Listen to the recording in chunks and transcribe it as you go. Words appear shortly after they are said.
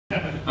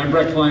I'm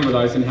Brett Klein with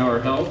Eisenhower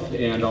Health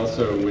and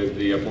also with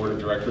the Board of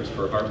Directors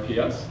for Heart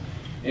PS.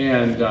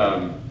 And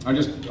I'm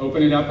just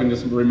opening up and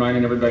just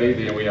reminding everybody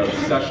that we have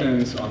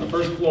sessions on the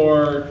first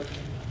floor.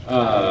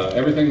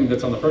 Everything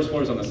that's on the first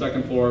floor is on the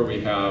second floor. We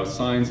have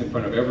signs in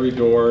front of every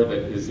door that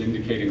is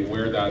indicating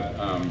where that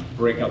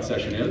breakout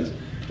session is.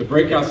 The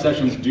breakout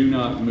sessions do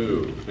not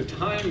move. The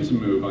times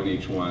move on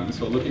each one,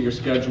 so look at your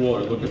schedule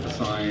or look at the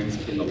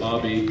signs in the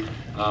lobby.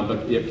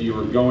 But if you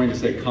are going to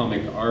say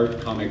comic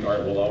art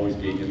will always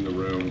be in the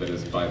room that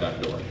is by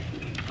that door.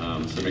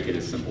 So make it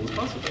as simple as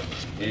possible.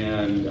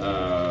 And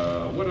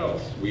what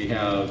else? We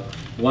have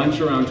lunch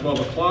around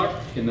 12 o'clock,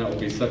 and that will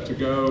be set to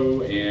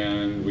go.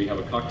 And we have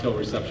a cocktail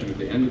reception at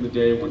the end of the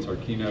day once our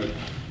keynote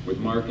with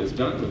Mark is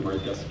done, with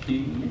Mark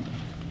King.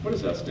 What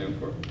does that stand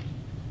for?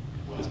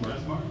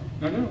 Mark?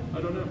 I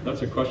don't know.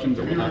 That's a question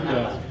that we'll have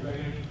to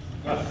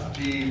ask.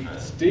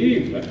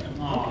 Steve. Okay.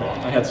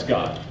 I had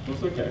Scott.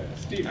 That's okay.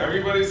 Steve.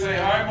 Everybody say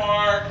hi,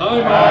 Mark.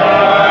 Hi,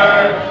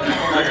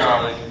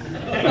 Mark.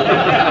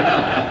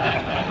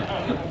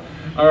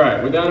 All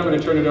right. With that, I'm going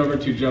to turn it over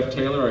to Jeff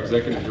Taylor, our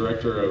Executive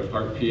Director of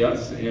Heart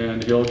PS,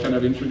 and he'll kind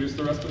of introduce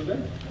the rest of the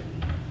day.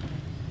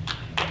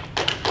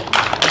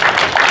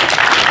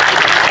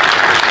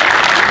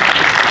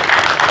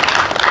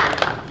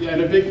 Yeah,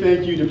 and a big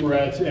thank you to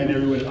Brett and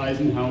everyone at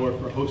Eisenhower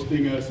for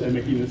hosting us and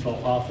making this all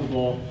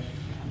possible.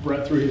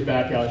 Brett threw his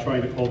back out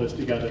trying to pull this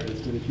together. It's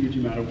been a huge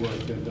amount of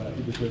work, and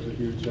he deserves a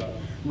huge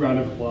round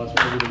of applause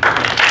for everything he's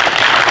done.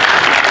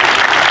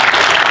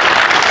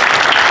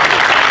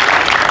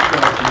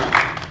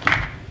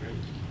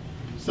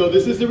 So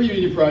this is the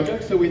Reunion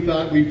Project, so we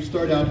thought we'd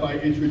start out by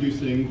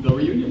introducing the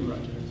Reunion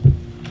Project.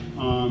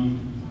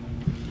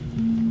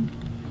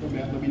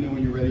 Matt, let me know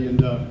when you're ready,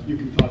 and you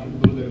can talk a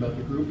little bit about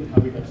the group and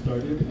how we got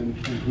started and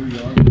who we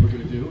are and what we're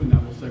going to do, and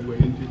that will segue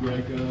into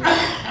Greg.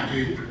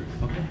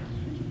 Okay.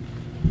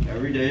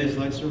 Every day is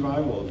like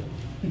survival.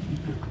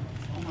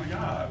 Oh my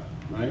God.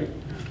 Right?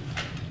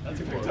 That's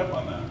a picked up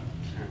on that.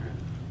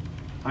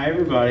 Hi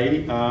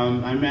everybody,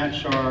 I'm Matt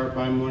Sharp.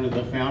 I'm one of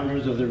the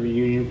founders of the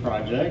Reunion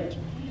Project.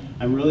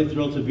 I'm really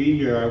thrilled to be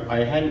here.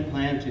 I hadn't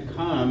planned to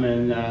come,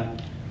 and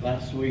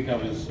last week I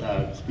was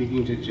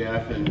speaking to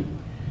Jeff, and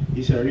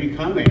he said, "Are you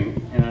coming?"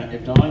 And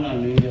it dawned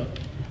on me that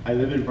I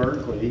live in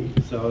Berkeley,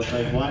 so it's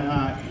like, why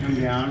not come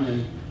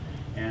down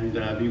and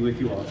be with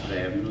you all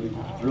today? I'm really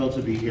thrilled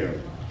to be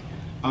here.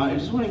 I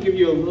just want to give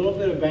you a little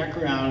bit of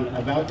background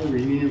about the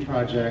Reunion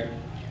Project.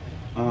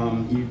 How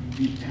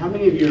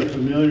many of you are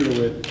familiar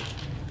with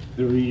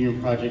the Reunion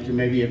Project and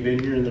maybe have been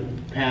here in the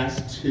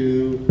past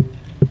two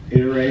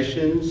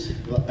iterations?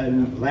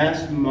 And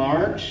last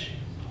March,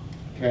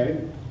 okay,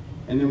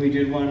 and then we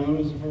did one. When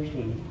was the first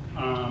one?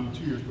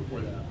 2 years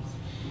before that.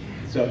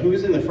 So who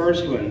was in the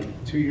first one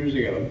 2 years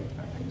ago?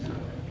 I think so.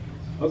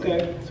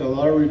 Okay, so a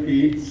lot of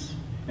repeats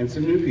and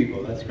some new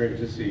people. That's great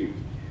to see.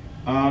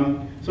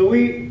 So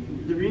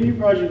the Reunion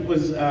Project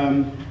was,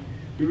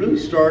 we really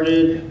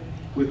started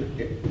with,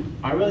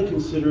 I really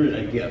consider it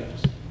a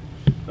gift.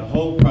 The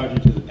whole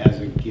project is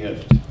as a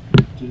gift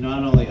to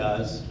not only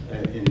us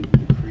in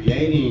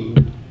creating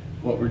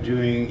what we're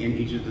doing in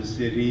each of the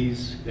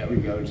cities that we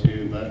go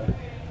to, but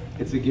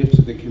it's a gift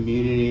to the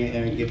community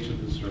and a gift to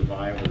the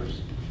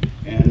survivors.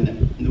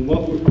 And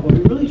what we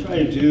really try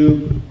to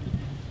do,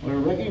 what I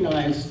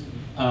recognized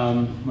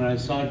when I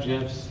saw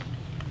Jeff's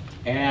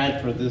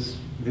ad for this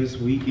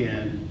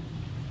weekend,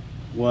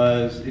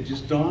 was it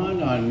just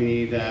dawned on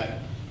me that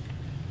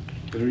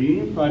the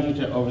Reunion Project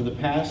over the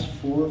past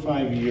 4 or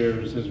 5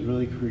 years has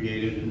really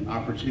created an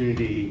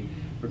opportunity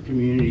for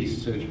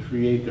communities to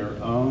create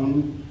their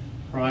own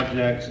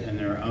projects and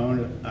their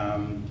own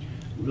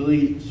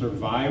really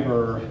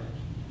survivor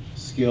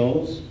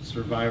skills,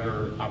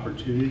 survivor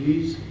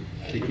opportunities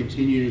to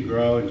continue to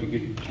grow and to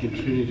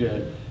continue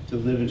to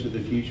live into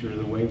the future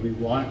the way we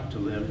want to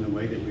live and the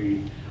way that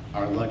we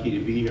are lucky to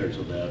be here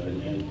to live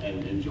and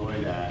enjoy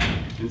that.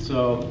 And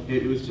so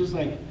it was just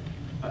like,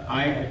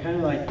 I kind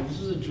of like, this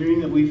is a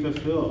dream that we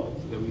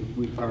fulfilled, that we're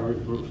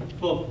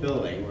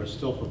fulfilling, we're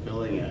still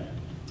fulfilling it.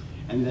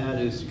 And that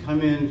is to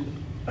come in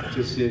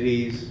to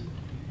cities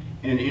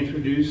and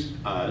introduce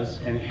us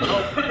and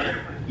help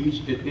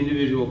each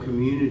individual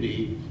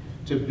community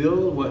to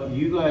build what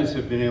you guys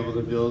have been able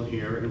to build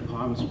here in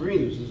Palm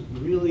Springs, which is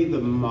really the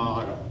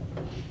model.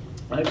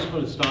 I just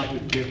want to stop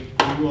and give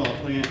you all a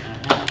hand.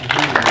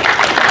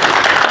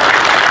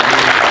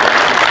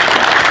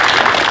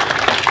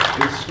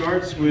 It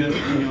starts with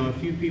a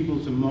few people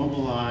to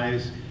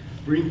mobilize,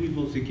 bring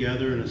people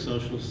together in a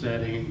social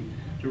setting,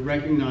 to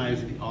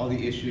recognize all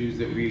the issues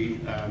that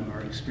we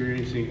are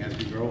experiencing as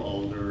we grow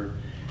older,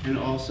 and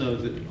also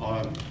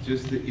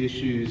just the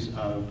issues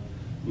of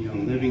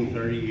living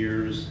 30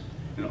 years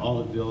and all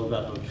the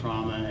buildup of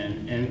trauma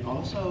and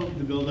also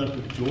the buildup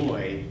of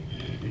joy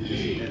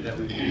that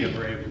we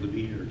were able to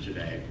be here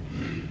today.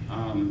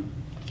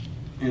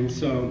 And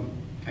so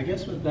I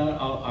guess with that,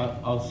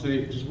 I'll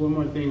say just one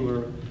more thing.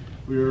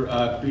 We're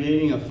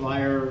creating a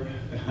flyer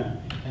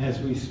as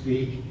we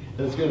speak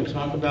that's going to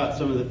talk about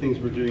some of the things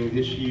we're doing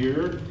this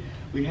year.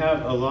 we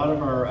have a lot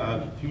of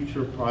our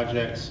future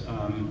projects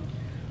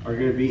are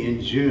going to be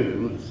in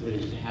June.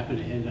 It just happened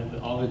to end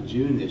up all in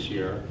June this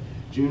year.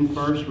 June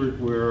 1st,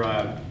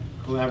 we're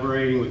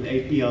collaborating with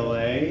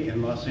APLA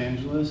in Los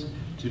Angeles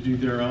to do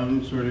their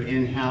own sort of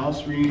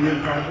in-house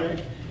reunion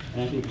project.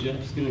 And I think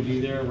Jeff's going to be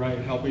there, right,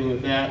 helping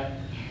with that,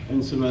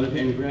 and some other,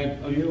 and Greg,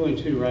 oh, you're going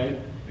too, right?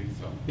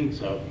 I think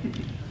so.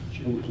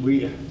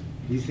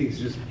 These things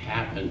just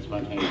happen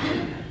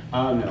spontaneously.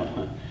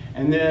 No.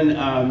 And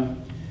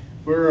then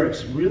we're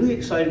really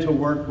excited to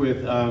work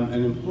with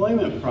an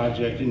employment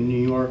project in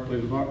New York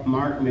with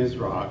Mark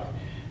Mizrock.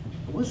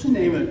 What's the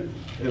name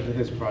of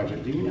his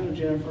project? Do you know,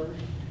 Jennifer?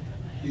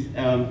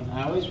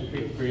 I always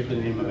forget the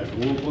name of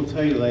it. We'll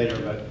tell you later,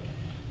 but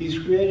he's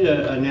created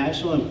a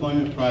national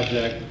employment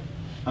project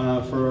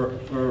for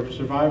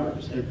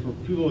survivors and for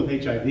people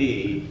with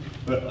HIV,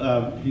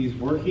 but he's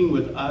working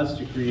with us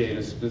to create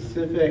a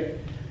specific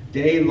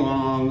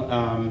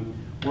day-long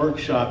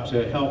workshop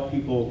to help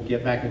people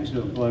get back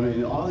into employment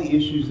and all the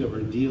issues that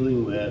we're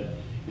dealing with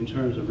in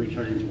terms of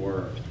returning to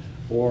work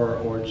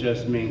or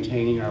just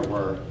maintaining our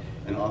work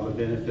and all the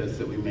benefits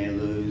that we may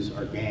lose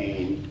or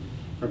gain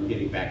from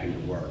getting back into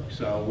work.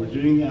 So we're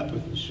doing that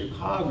with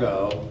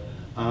Chicago,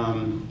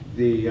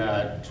 the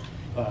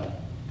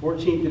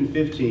 14th and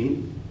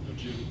 15th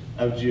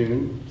of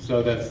June.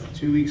 So that's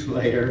 2 weeks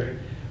later.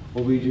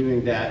 We'll be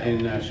doing that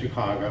in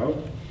Chicago.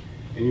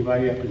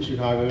 Anybody up in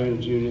Chicago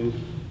in June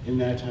in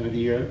that time of the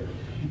year?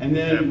 And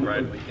then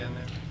Pride weekend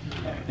there.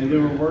 and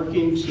then we're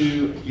working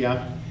to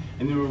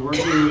and then we're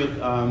working with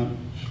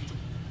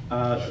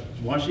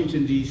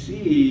Washington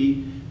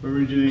D.C. where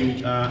we're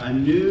doing a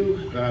new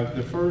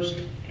the first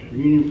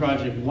Reunion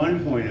Project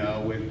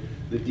 1.0 with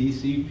the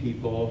D.C.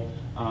 people,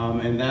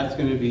 and that's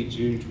going to be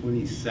June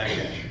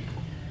 22nd.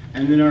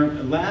 And then our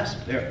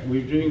last,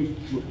 we're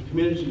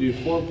committed to do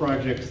 4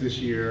 projects this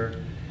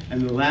year,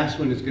 and the last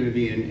one is going to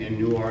be in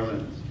New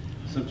Orleans,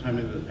 sometime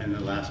in the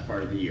last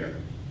part of the year.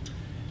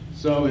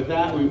 So with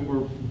that, we're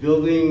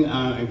building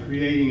and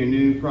creating a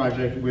new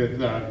project with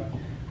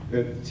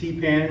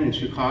TPAN in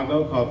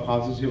Chicago called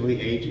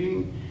Positively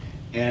Aging,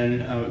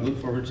 and look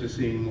forward to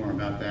seeing more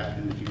about that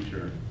in the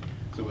future.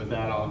 So with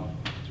that, I'll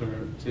turn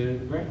it to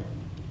Greg.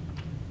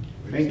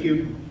 Thank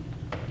you.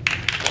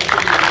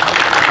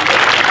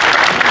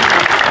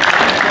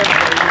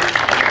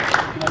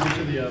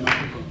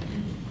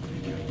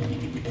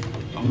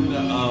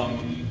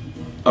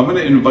 I'm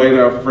gonna invite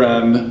our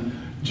friend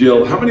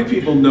Jill. How many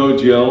people know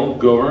Jill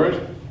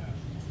Govert?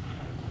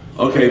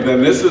 Okay,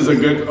 then this is a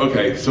good,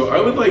 okay, so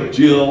I would like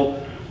Jill,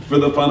 for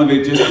the fun of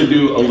it, just to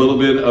do a little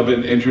bit of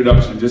an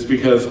introduction, just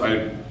because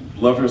I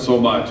love her so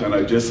much, and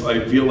I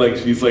feel like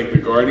she's like the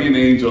guardian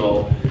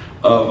angel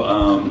of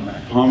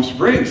Palm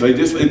Springs. She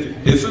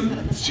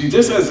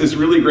just has this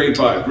really great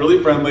vibe,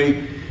 really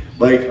friendly,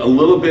 like a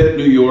little bit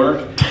New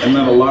York, and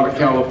then a lot of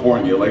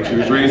California. Like she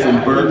was raised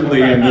in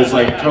Berkeley, and there's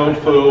like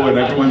tofu, and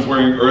everyone's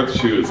wearing earth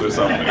shoes or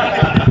something.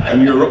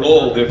 And you're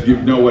old if you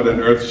know what an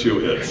earth shoe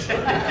is.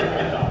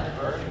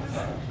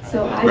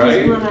 So I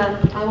Right?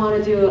 just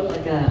wanna do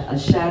like a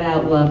shout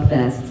out love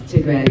fest to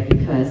Greg,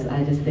 because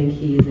I just think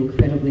he is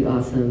incredibly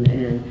awesome,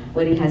 and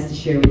what he has to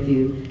share with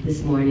you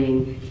this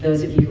morning,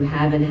 those of you who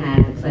haven't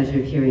had the pleasure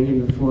of hearing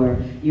him before,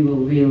 you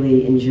will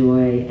really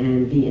enjoy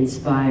and be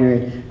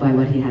inspired by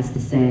what he has to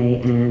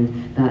say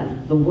and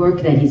the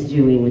work that he's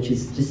doing, which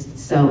is just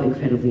so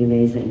incredibly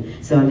amazing.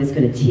 So I'm just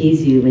gonna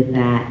tease you with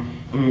that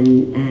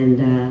and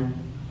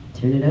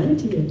turn it over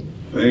to you.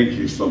 Thank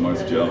you so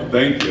much, Jill.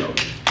 Thank you.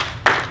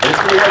 Let's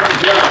go ahead to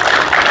Jill.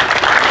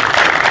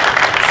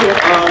 So,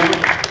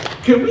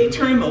 can we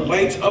turn the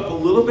lights up a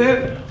little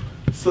bit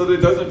so that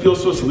it doesn't feel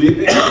so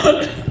sleepy?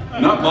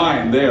 Not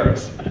mine,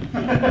 theirs.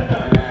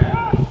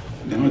 Now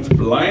it's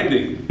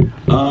blinding.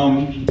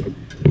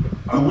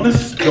 I want to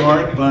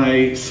start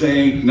by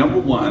saying, number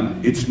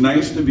one, it's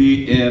nice to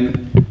be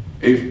in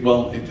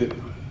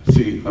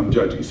see, I'm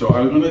judgy. So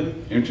I'm going to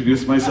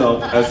introduce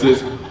myself as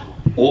this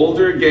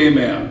older gay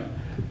man.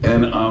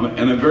 And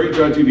I'm very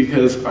judgy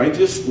because I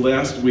just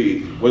last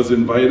week was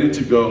invited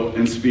to go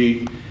and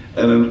speak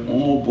at an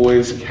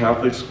all-boys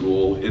Catholic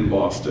school in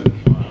Boston.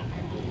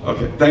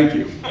 Okay, thank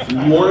you.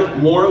 More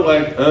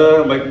like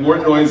more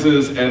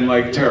noises and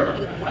like terror.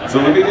 So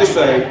let me just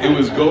say, it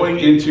was going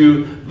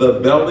into the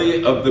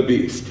belly of the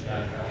beast.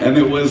 And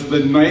it was the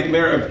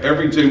nightmare of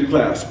every gym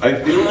class. I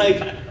feel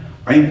like,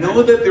 I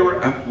know that there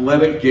were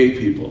athletic gay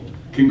people.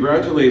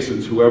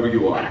 Congratulations, whoever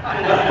you are.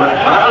 But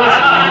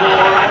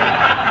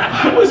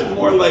I was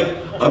more like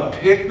a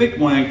picnic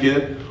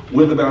blanket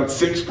with about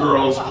 6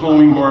 girls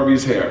combing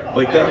Barbie's hair.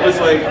 Like that was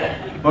like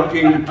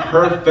fucking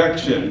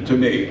perfection to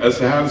me as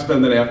to how to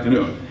spend an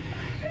afternoon.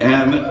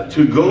 And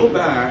to go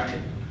back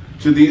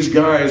to these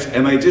guys,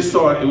 and I just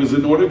saw it was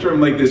an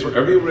auditorium like this where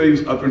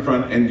everybody's up in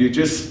front and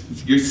you're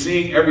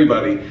seeing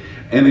everybody.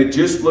 And it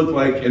just looked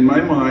like, in my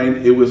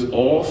mind, it was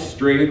all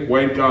straight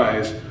white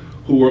guys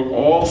who were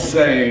all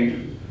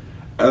saying,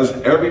 as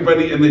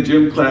everybody in the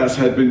gym class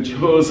had been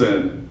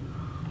chosen,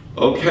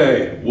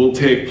 okay, we'll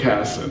take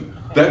Casson.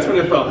 That's what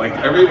it felt like.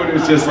 Everybody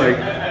was just like,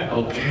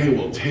 Okay,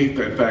 we'll take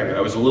that back.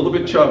 I was a little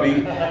bit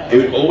chubby.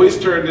 It always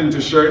turned into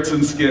shirts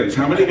and skins.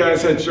 How many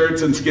guys had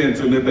shirts and skins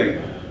in the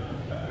thing?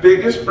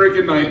 Biggest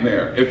freaking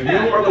nightmare. If you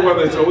are the one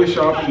that's always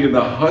shopping in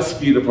the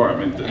Husky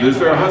department, is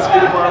there a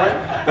Husky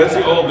department? That's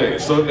the old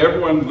days. So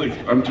everyone, like,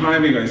 I'm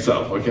timing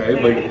myself, okay?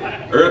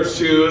 Like, Earth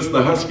Shoes,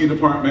 the Husky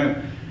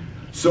department.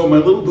 So my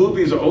little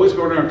boobies are always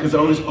going around because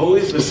I was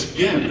always a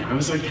skin. I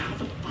was like, how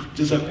the fuck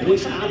does that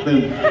always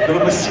happen that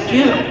I'm a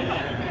skin?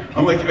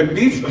 I'm like, I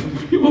need some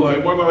people, I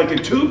want like a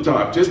tube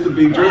top just to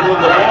be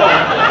dribbling the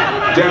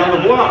ball down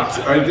the blocks.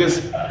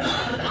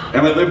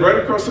 And I live right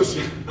across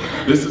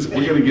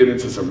we're gonna get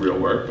into some real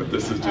work, but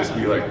this is just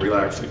me like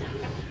relaxing.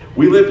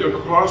 We lived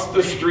across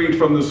the street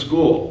from the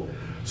school.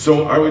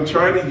 So I would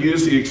try to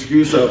use the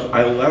excuse of,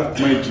 I left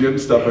my gym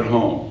stuff at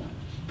home.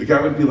 The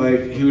guy would be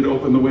like, he would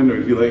open the window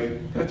and be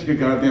like, that's your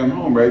goddamn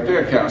home right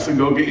there, Cass, and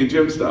go get your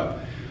gym stuff.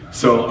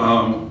 So,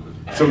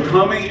 so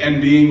coming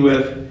and being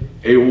with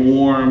a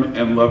warm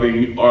and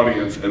loving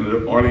audience, and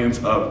an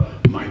audience of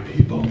my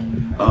people,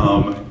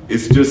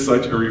 it's just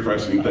such a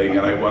refreshing thing.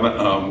 And I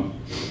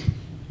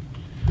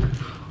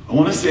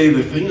want to say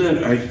the thing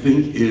that I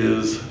think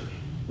is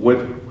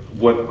what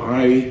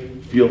I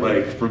feel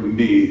like for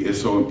me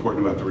is so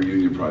important about the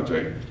Reunion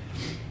Project.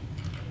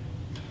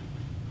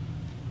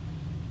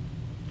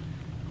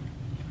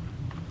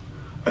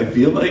 I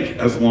feel like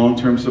as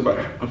long-term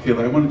survivors, okay,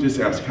 I want to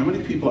just ask, how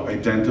many people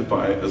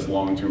identify as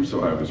long-term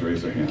survivors?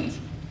 Raise their hands.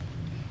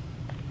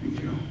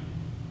 Thank you.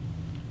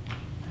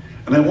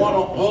 And I want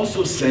to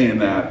also say in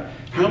that,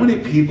 how many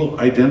people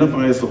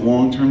identify as a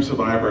long-term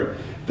survivor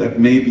that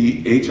may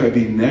be HIV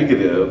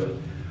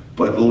negative,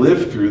 but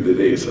lived through the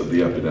days of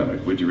the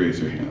epidemic? Would you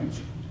raise your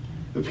hands?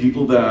 The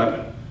people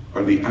that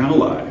are the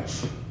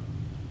allies,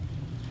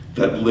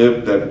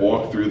 that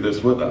walk through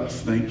this with us.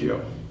 Thank you.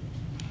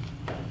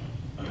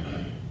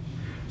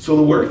 So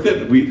the work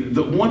that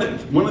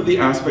one of the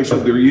aspects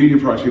of the Reunion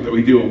Project that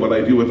we do, and what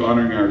I do with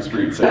Honoring Our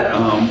Experience,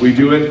 we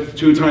do it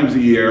 2 times a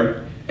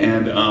year,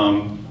 and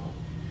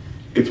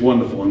it's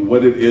wonderful. And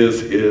what it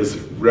is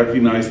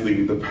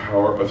recognizing the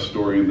power of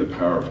story and the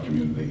power of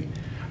community.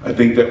 I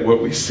think that what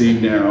we see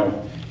now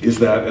is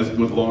that, as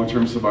with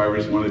long-term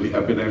survivors, one of the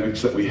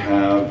epidemics that we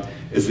have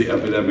is the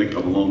epidemic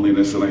of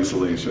loneliness and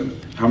isolation.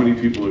 How many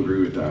people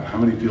agree with that? How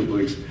many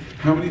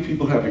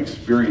people have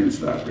experienced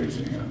that? Raise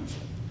your hands.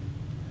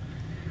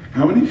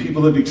 How many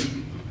people have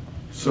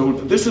so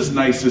this is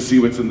nice to see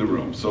what's in the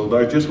room. So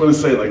I just want to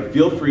say, like,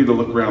 feel free to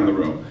look around the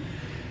room.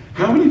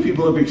 How many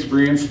people have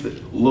experienced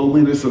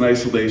loneliness and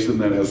isolation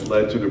that has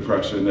led to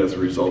depression as a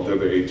result of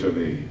their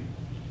HIV?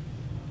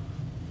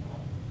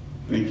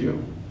 Thank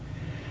you.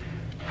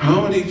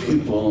 How many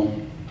people,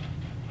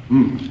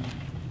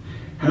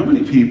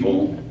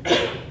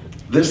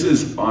 this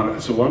is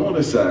honor. So what I want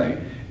to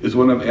say is,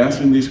 when I'm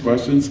asking these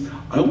questions,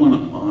 I want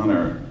to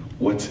honor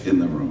what's in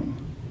the room.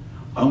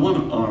 I want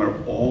to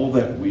honor all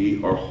that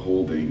we are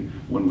holding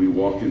when we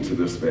walk into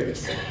this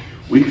space.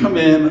 We come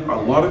in,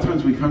 a lot of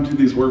times we come to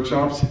these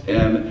workshops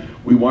and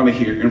we want to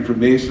hear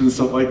information and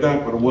stuff like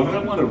that, but what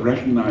I want to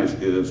recognize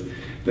is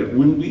that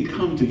when we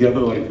come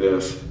together like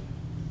this,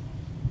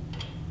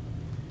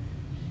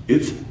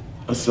 it's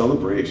a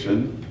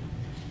celebration,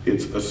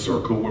 it's a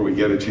circle where we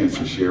get a chance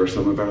to share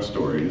some of our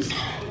stories,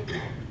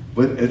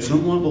 but at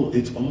some level,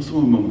 it's also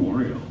a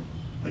memorial.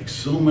 Like,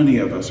 so many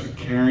of us are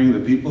carrying the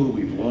people that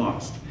we've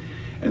lost.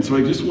 And so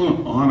I just want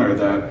to honor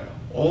that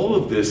all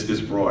of this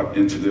is brought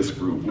into this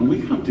group. When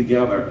we come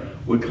together,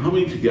 we're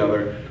coming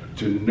together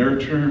to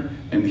nurture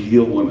and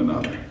heal one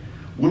another.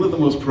 One of the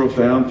most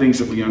profound things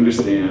that we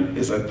understand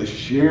is that the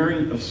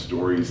sharing of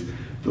stories,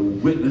 the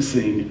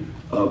witnessing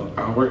of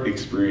our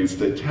experience,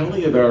 the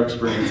telling of our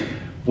experience,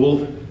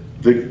 both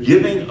the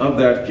giving of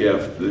that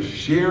gift, the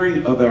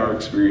sharing of our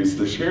experience,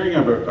 the sharing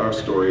of our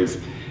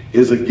stories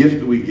is a gift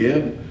that we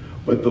give,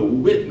 but the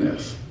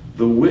witness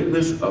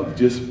of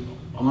just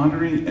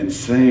honoring and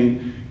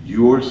saying,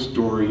 your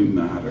story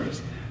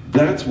matters.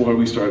 That's why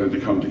we started to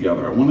come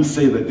together. I want to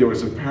say that there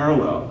was a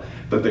parallel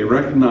that they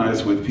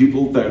recognized with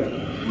people that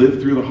lived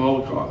through the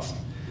Holocaust.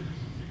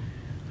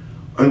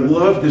 I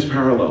love this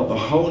parallel. The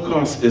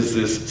Holocaust is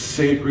this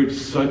sacred,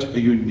 such a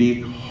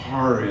unique,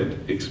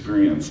 horrid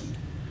experience.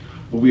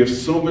 But we have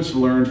so much to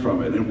learn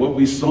from it. And what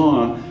we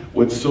saw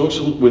with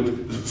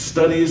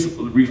studies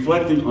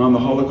reflecting on the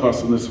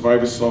Holocaust and the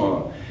survivors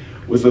saw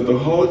was that the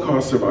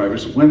Holocaust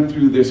survivors went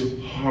through this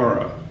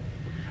horror.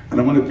 And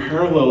I want to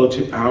parallel it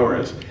to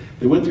ours.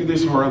 They went through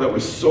this horror that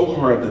was so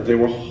hard that they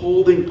were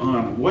holding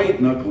on,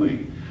 white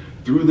knuckling,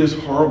 through this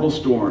horrible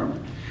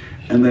storm.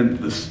 And then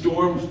the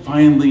storm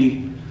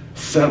finally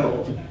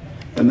settled.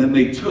 And then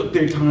they took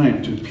their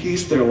time to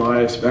piece their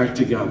lives back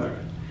together.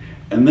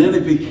 And then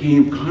it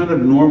became kind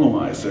of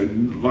normalized. Their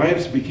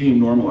lives became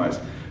normalized.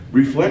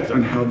 Reflect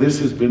on how this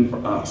has been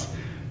for us,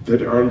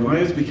 that our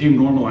lives became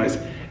normalized.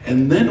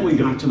 And then we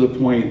got to the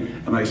point,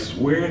 and I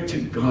swear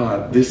to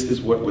God, this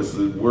is what was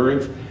the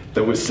words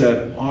that was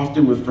said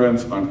often with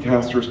friends on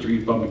Castro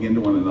Street bumping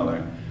into one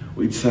another.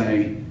 We'd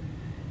say,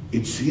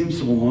 it seems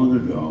so long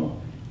ago,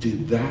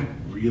 did that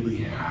really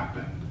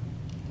happen?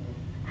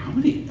 how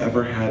many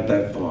ever had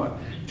that thought?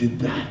 Did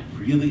that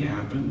really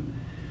happen?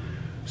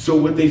 So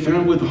what they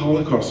found with the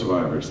Holocaust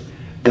survivors,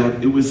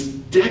 that it was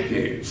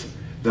decades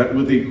that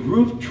with a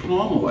group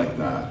trauma like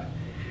that,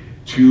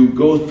 to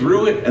go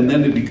through it and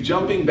then to be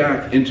jumping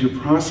back into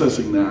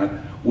processing that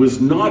was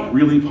not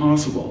really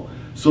possible.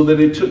 So that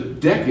it took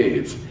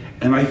decades.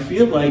 And I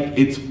feel like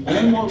it's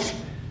almost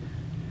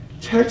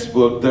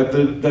textbook that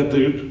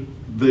the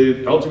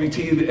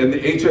LGBT and the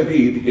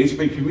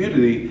HIV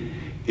community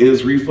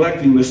is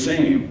reflecting the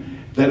same.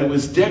 That it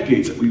was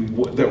decades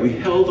that we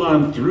held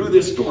on through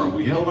this storm,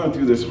 we held on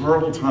through this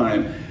horrible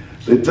time,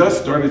 the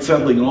dust started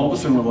settling, and all of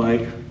a sudden we're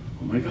like,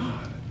 oh my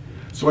God.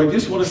 So I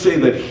just want to say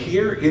that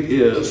here it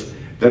is,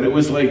 that it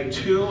was like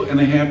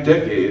 2.5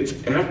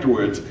 decades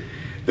afterwards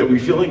that we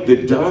feel like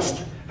the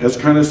dust has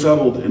kind of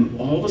settled, and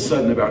all of a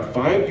sudden, about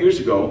 5 years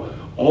ago,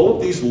 all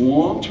of these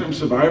long-term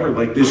survivors,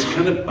 like this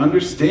kind of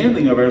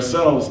understanding of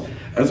ourselves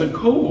as a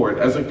cohort,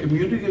 as a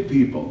community of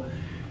people,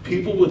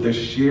 people with a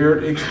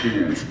shared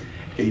experience,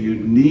 a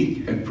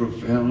unique and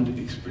profound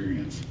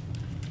experience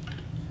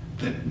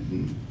that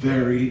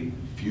very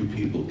few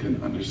people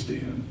can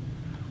understand.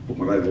 But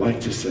what I'd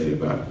like to say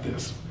about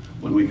this,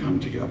 when we come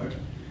together,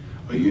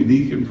 a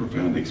unique and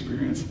profound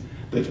experience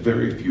that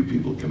very few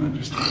people can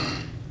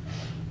understand.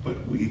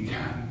 But we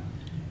can.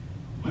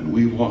 When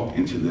we walk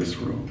into this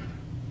room,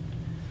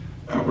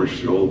 our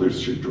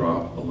shoulders should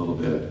drop a little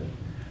bit,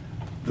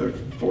 the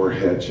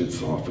forehead should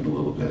soften a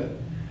little bit,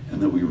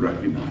 and then we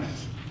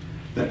recognize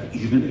that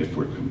even if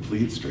we're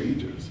complete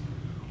strangers,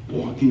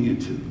 walking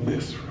into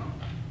this room,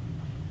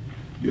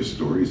 your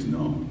story's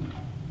known,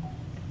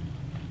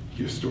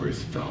 your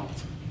story's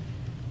felt,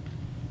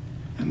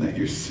 and that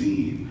you're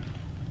seen.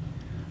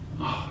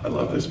 Oh, I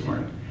love this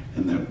part.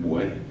 And that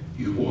what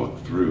you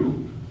walk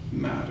through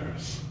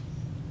matters.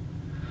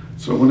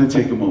 So I want to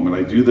take a moment.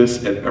 I do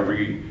this at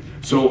every,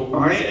 so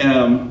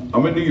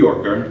I'm a New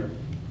Yorker.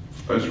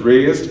 I was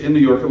raised in New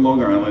York and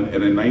Long Island,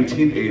 and in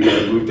 1980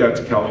 I moved out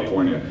to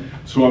California.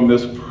 So I'm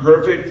this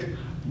perfect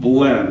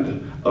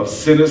blend of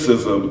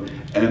cynicism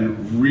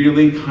and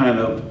really kind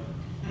of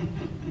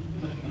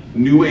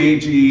new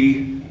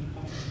agey,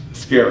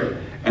 scary.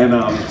 And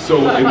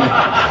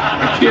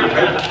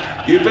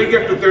you'd think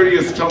after 30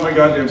 years to tell my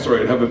goddamn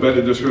story, I'd have a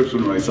better description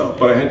of myself,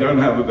 but I don't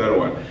have a better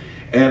one.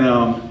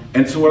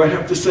 And so what I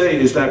have to say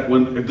is that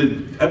when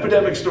the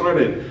epidemic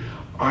started,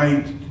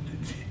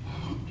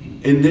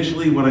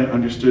 initially what I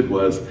understood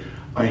was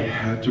I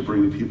had to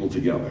bring people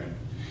together.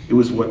 It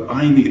was what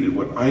I needed,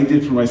 what I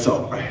did for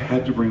myself. I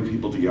had to bring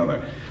people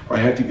together. I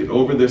had to get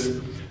over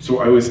this. So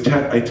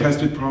I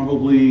tested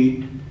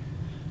probably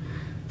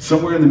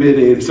somewhere in the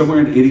mid-80s, somewhere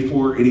in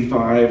 84,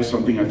 85,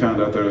 something. I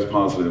found out that I was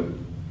positive.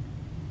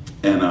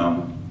 And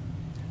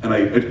in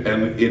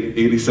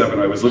 87,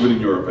 I was living in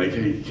Europe. I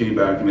came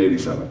back in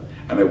 87.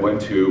 And I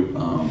went to,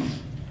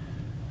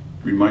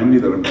 remind me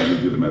that I'm going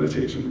to do the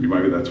meditation.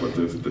 Remind me that's what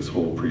this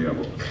whole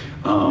preamble.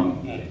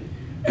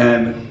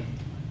 And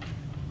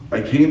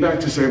I came back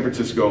to San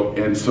Francisco,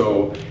 and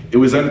so it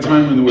was at a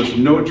time when there was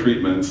no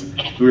treatments.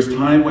 There was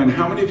time when,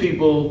 how many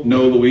people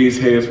know Louise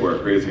Hay's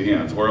work? Raise your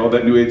hands. Or all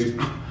that new age.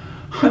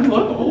 I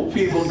love old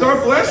people.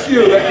 God bless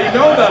you that you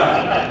know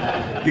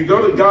that. You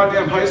go to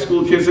goddamn high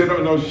school kids, they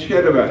don't know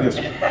shit about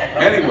history.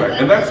 Anyway,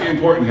 and that's the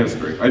important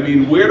history. I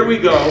mean, where do we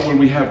go when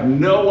we have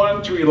no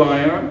one to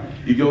rely on?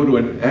 You go to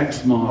an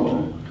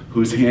ex-model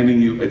who's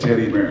handing you a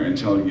teddy bear and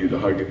telling you to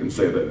hug it and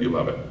say that you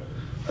love it.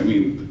 I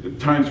mean,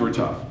 times were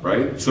tough,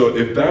 right? So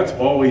if that's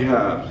all we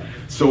had.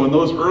 So in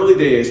those early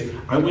days,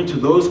 I went to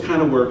those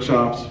kind of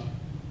workshops.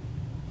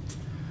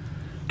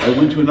 I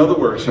went to another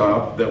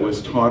workshop that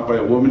was taught by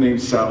a woman named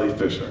Sally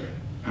Fisher.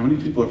 How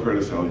many people have heard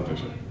of Sally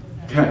Fisher?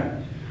 Okay.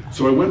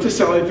 So I went to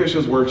Sally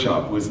Fisher's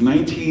workshop. It was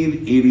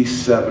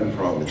 1987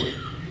 probably.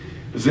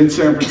 It was in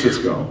San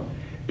Francisco.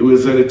 It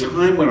was at a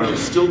time when I was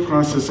still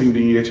processing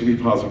being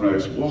HIV positive, and I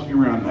was walking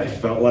around and I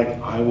felt like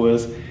I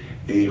was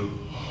a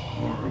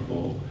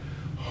horrible,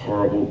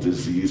 horrible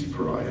diseased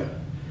pariah.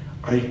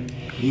 I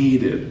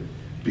hated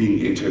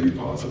being HIV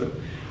positive.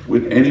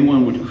 When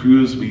anyone would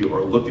cruise me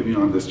or look at me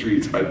on the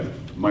streets,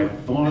 my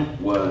thought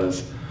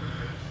was,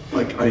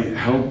 like I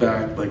held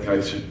back, like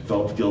I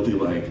felt guilty,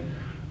 like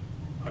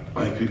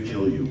I could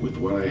kill you with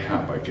what I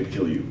have, I could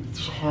kill you.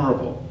 It's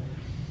horrible.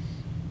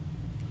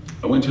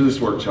 I went to this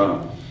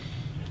workshop.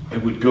 I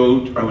would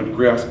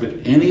grasp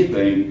at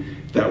anything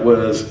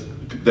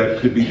that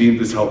could be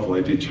deemed as helpful.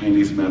 I did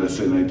Chinese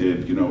medicine, I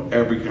did,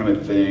 every kind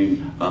of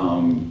thing,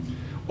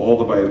 all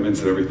the vitamins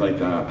and everything like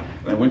that.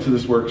 And I went to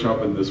this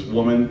workshop, and this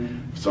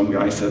woman, some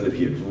guy said that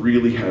he had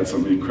really had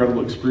some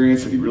incredible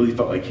experience and he really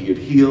felt like he had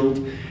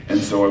healed. And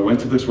so I went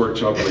to this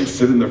workshop and I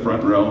sit in the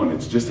front row, and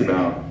it's just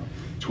about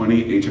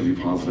 20 HIV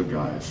positive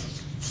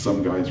guys.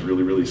 Some guys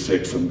really, really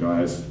sick, some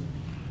guys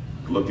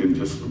looking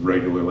just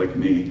regular like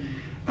me.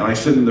 And I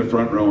sit in the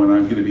front row and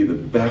I'm gonna be the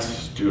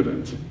best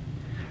student.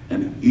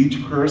 And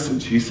each person,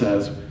 she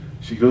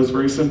goes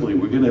very simply,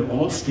 we're gonna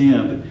all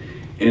stand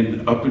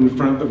up in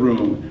front of the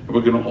room and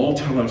we're gonna all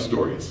tell our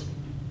stories.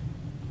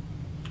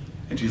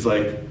 And she's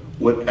like,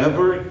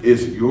 whatever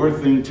is your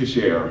thing to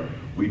share,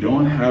 we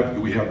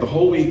have the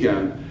whole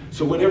weekend,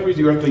 so whatever is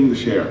your thing to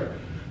share.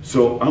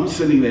 So I'm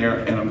sitting there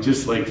and I'm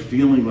just like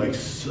feeling like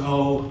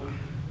so,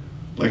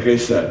 like I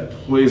said,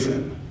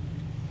 poison.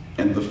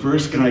 And the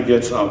first guy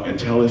gets up and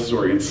tell his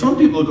story. And some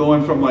people are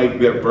going from like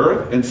their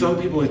birth, and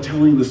some people are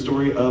telling the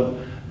story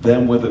of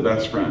them with a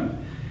best friend.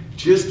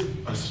 Just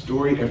a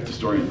story after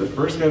story. And the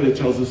first guy that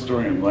tells the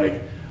story, I'm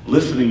like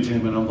listening to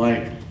him and I'm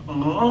like,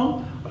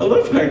 oh, I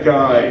love that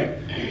guy.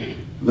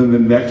 Then the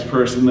next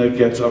person that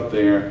gets up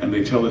there and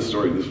they tell this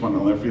story, this one,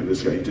 I'll never forget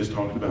this guy, he just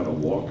talked about a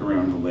walk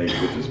around the lake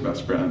with his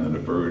best friend and a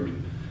bird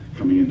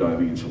coming and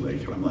diving into the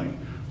lake. And I'm like,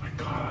 my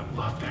God, I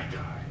love that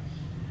guy.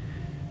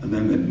 And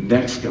then the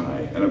next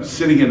guy, and I'm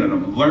sitting in and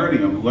I'm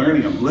learning,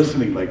 I'm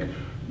listening, like,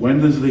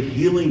 when does the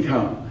healing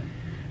come?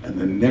 And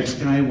the next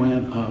guy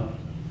went up,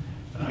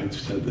 and I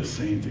said the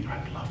same thing, I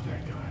love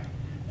that guy.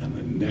 And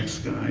the next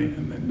guy,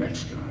 and the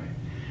next guy.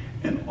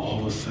 And all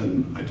of a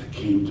sudden, it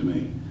came to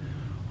me,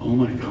 oh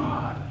my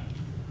God,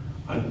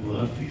 I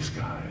love these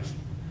guys.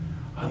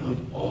 I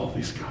love all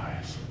these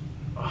guys.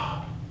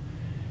 Ah,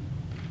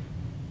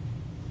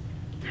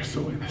 they're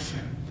so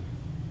innocent.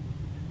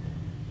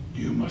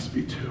 You must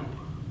be too.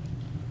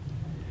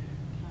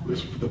 It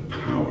was the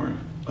power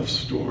of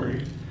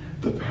story,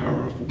 the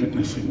power of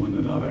witnessing one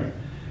another,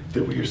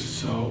 that we are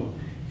so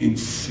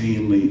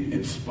insanely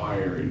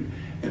inspiring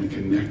and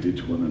connected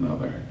to one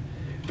another,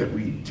 that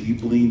we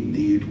deeply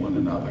need one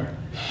another.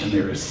 And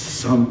there is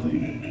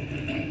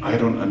something, I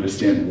don't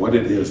understand what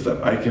it is,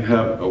 that I can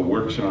have a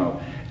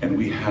workshop and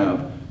we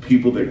have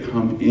people that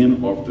come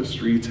in off the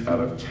streets out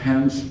of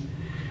tents,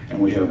 and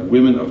we have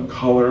women of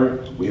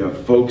color, we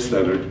have folks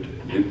that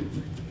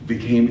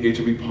became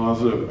HIV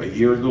positive a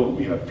year ago, and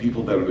we have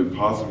people that have been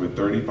positive for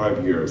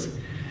 35 years.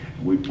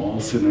 And we all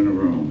sit in a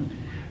room,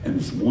 and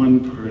this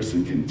one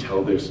person can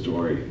tell their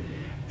story,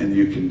 and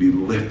you can be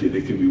lifted.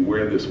 It can be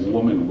where this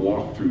woman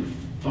walked through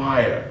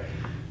fire,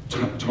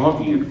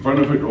 talking in front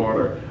of her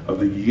daughter of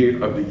the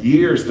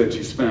years that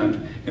she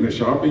spent in a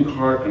shopping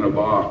cart and a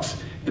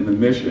box in the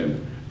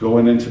Mission,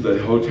 going into the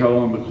hotel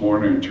on the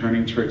corner and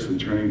turning tricks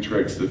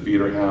to feed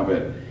her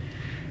habit.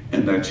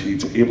 And that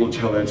she's able to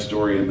tell that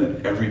story, and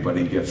that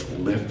everybody gets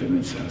lifted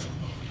and says,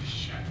 holy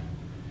shit,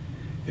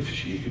 if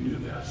she can do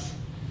this,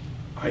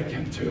 I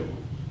can too.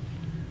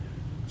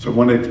 So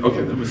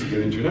okay, that was a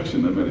good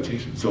introduction to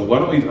meditation. So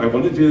I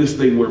want to do this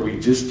thing where we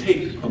just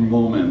take a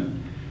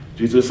moment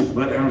to just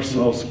let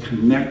ourselves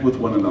connect with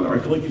one another. I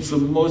feel like it's the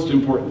most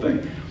important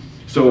thing.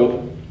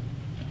 So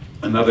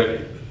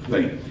another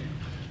thing,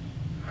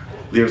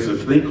 there's a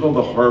thing called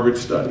the Harvard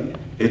study.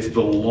 It's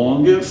the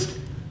longest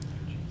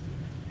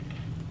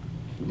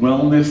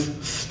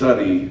wellness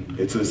study.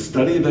 It's a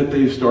study that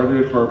they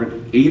started at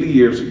Harvard 80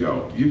 years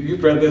ago.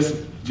 You've read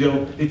this,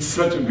 Jill? It's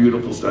such a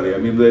beautiful study. I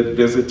mean,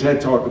 there's a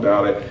TED Talk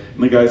about it,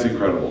 and the guy's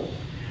incredible.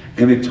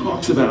 And it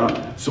talks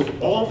about, so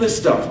all this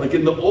stuff, like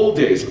in the old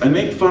days, I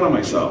make fun of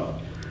myself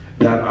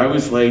that I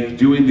was like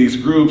doing these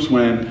groups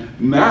when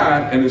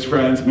Matt and his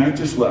friends, Matt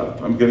just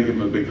left, I'm gonna give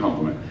him a big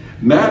compliment.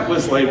 Matt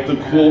was like the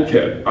cool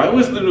kid. I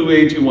was the new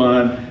agey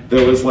one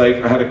that was like,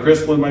 I had a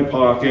crystal in my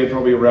pocket,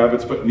 probably a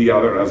rabbit's foot in the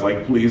other, and I was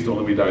like, please don't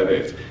let me die of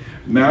AIDS.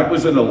 Matt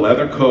was in a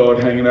leather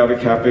coat, hanging out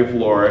at Cafe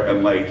Flora,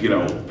 and like, you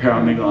know,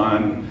 pounding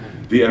on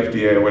the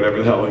FDA or whatever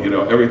the hell, you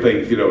know,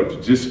 everything, you know,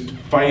 just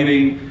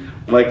fighting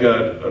like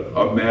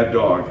a mad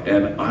dog.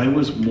 And I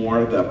was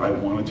more that I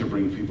wanted to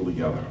bring people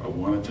together. I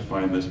wanted to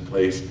find this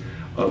place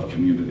of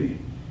community.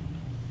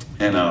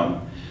 And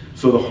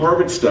so the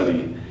Harvard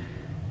study,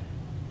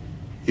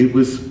 it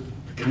was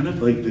kind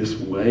of like this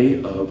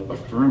way of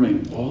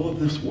affirming all of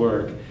this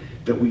work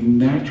that we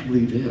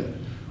naturally did.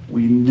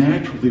 We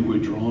naturally were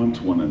drawn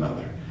to one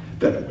another.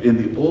 That in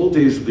the old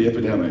days of the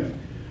epidemic,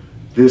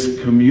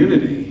 this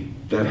community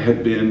that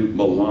had been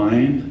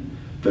maligned,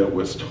 that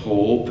was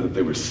told that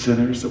they were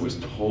sinners, that was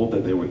told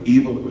that they were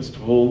evil, that was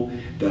told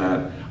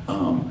that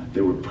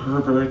they were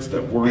perverts,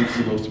 that weren't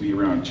supposed to be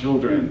around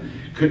children,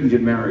 couldn't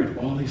get married,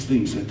 all these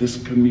things, that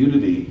this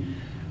community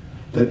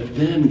that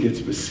then gets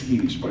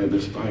besieged by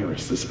this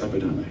virus, this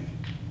epidemic.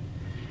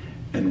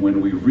 And when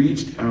we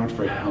reached out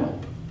for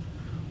help,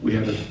 we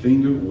had a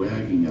finger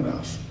wagging at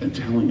us and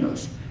telling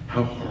us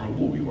how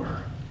horrible we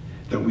were,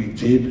 that we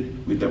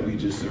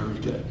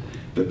deserved it,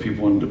 that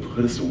people wanted to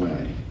put us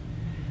away.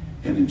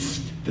 And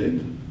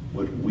instead,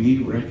 what we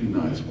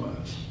recognized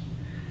was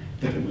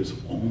that it was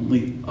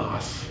only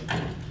us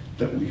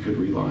that we could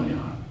rely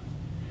on.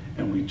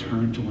 And we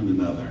turned to one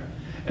another.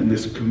 And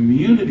this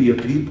community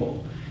of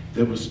people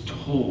that was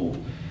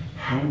told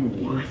how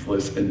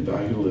worthless and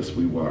valueless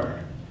we were,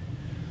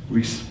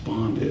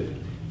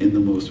 responded in the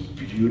most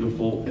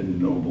beautiful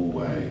and noble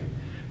way.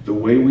 The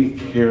way we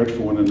cared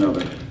for one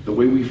another, the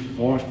way we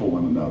fought for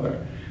one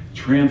another,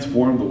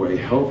 transformed the way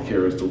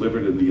healthcare is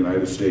delivered in the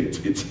United States.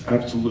 It's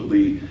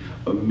absolutely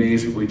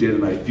amazing what we did,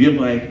 and I feel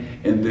like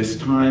in this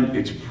time,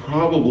 it's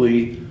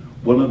probably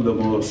one of the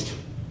most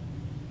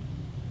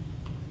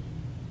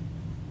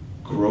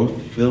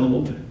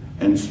growth-filled,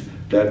 and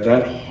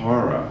that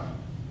horror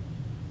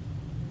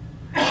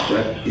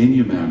that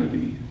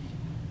inhumanity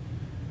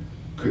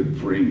could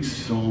bring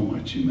so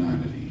much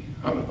humanity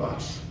out of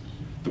us.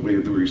 The way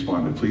that we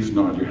responded, please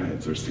nod your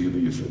heads or see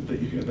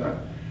that you hear that,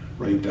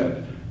 right?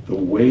 That the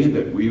way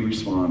that we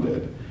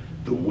responded,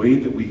 the way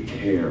that we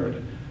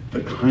cared,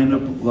 the kind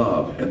of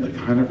love and the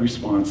kind of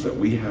response that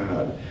we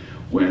had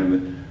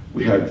when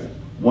we had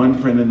one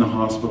friend in the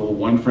hospital,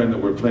 one friend that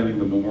we're planning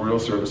the memorial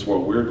service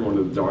while we're going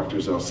to the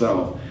doctors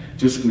ourselves,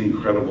 just an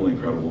incredible,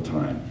 incredible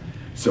time.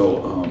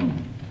 So,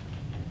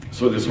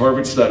 so this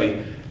Harvard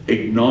study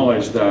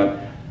acknowledged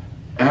that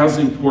as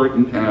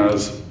important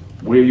as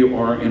where you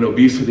are in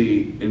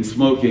obesity, in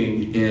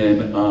smoking,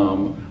 in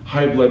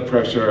high blood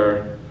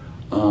pressure,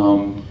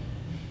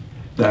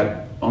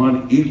 that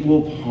on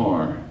equal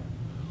par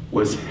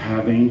was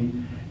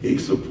having a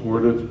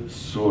supportive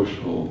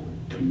social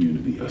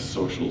community, a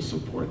social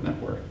support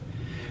network.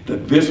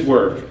 That this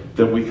work,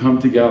 that we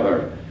come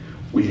together,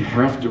 we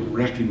have to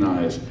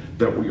recognize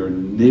that we are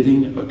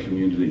knitting a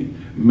community.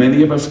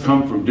 Many of us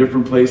come from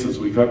different places.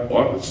 We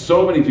got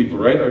so many people,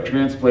 right? Our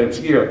transplants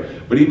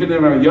here, but even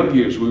in our young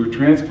years, we were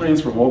transplants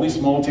from all these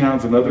small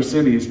towns and other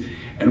cities,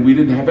 and we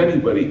didn't have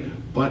anybody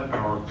but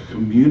our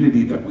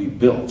community that we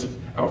built,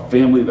 our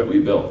family that we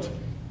built.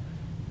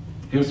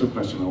 Here's a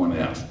question I want to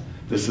ask.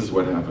 This is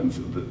what happens,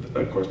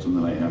 a question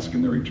that I ask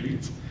in the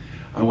retreats.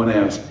 I want to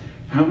ask,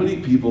 how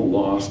many people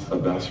lost a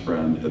best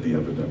friend at the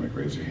epidemic?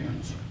 Raise your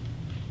hands.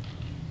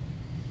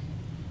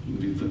 You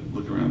need to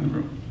look around the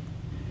room.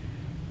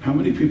 How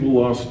many people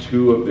lost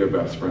 2 of their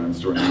best friends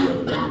during the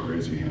epidemic?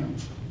 Raise your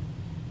hands.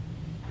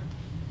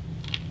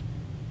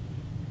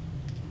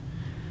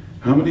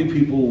 How many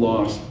people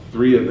lost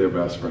 3 of their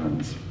best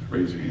friends?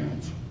 Raise your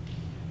hands.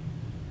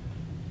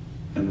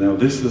 And now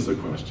this is the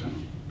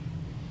question.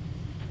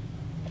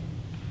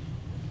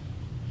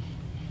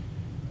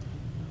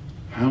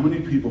 How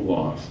many people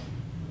lost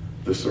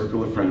the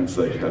circle of friends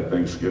they had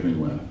Thanksgiving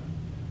with,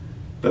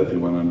 that they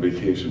went on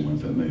vacation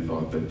with, and they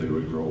thought that they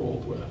would grow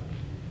old with?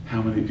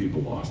 How many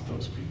people lost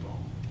those people?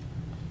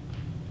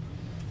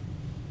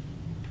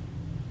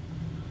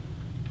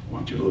 I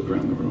want you to look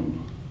around the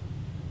room.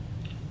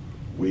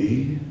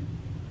 We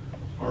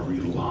are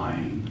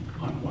relying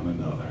on one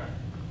another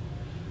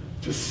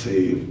to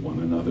save one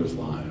another's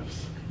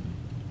lives.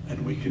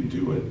 And we can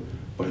do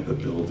it by the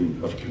building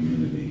of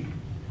community,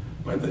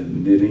 by the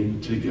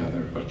knitting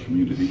together a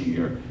community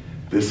here.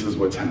 This is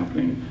what's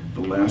happening.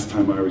 The last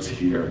time I was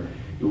here,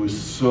 it was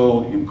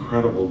so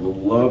incredible. The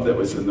love that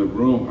was in the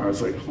room. I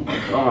was like, oh my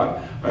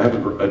God. I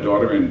have a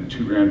daughter and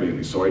 2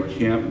 grandbabies, so I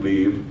can't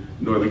leave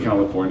Northern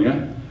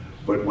California.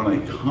 But when I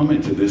come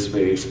into this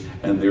space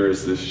and there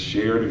is this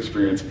shared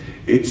experience,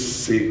 it's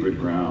sacred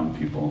ground,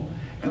 people.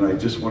 And I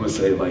just want to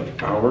say,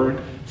 like,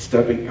 our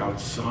stepping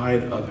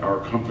outside of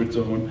our comfort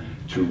zone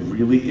to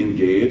really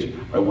engage.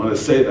 I want to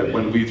say that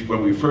when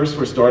we first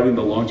were starting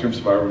the long-term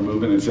survivor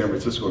movement in San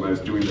Francisco, and I was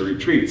doing the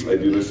retreats, I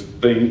do this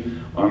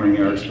thing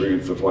honoring our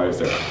experience, the flyers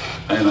there.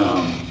 And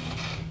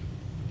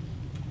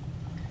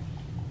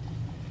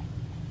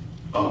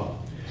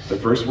the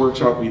first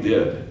workshop we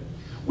did,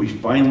 we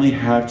finally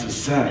had to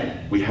say,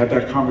 we had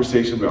that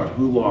conversation about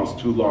who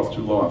lost,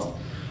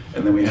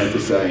 and then we had to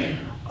say,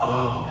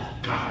 oh,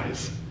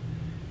 guys,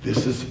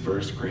 this is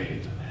first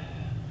grade,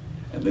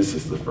 and this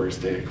is the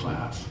first day of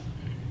class,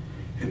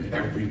 and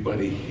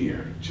everybody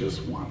here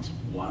just wants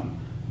one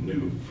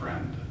new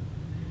friend.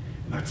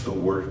 And that's the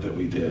work that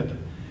we did.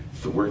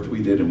 It's the work that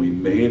we did, and we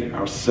made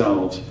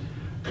ourselves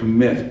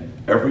commit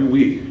every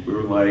week. We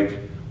were like,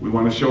 we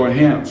want to show our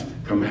hands,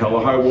 come hell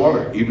or high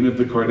water. Even if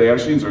the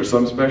Kardashians or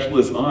some special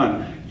is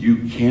on,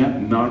 you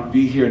can't not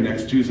be here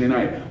next Tuesday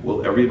night.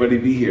 Will everybody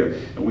be here?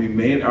 And we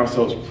made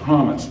ourselves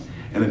promise.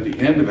 And at the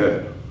end of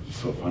it, it's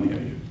so funny how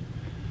you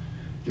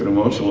get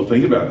emotional.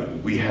 Think about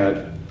it. We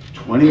had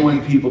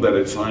 21 people that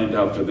had signed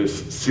up for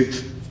this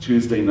 6th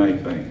Tuesday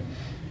night thing.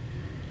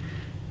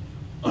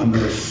 On the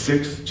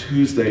 6th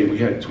Tuesday, we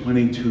had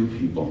 22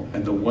 people,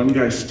 and the one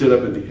guy stood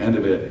up at the end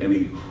of it and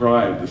he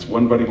cried. This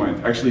one buddy of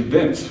mine, actually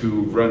Vince,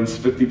 who runs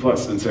 50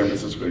 Plus in San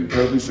Francisco, an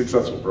incredibly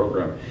successful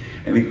program,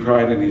 and he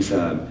cried and he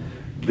said,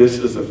 this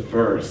is a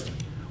first.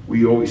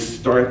 We always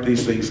start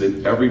these things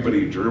and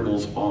everybody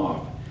dribbles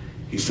off.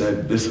 He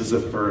said, this is a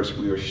first.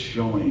 We are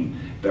showing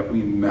that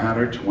we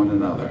matter to one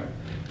another,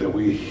 that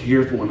we're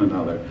here for one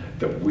another,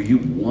 that we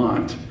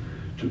want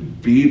to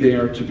be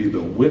there to be the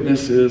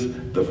witnesses,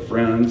 the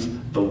friends,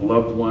 the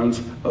loved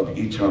ones of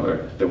each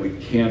other, that we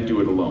can't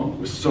do it alone. It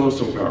was so,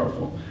 so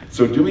powerful.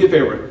 So do me a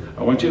favor.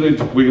 I want you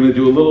to, we're going to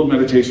do a little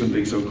meditation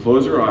thing, so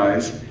close your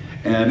eyes,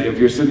 and if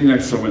you're sitting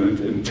next to someone,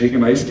 and take a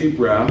nice deep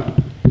breath.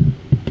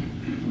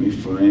 Let me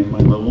find my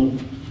little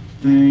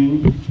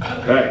thing.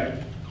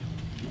 Okay.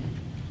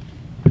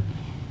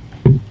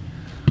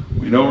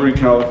 We know we're in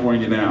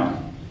California now.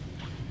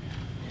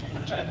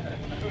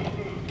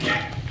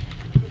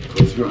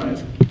 Close your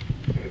eyes.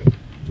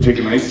 Take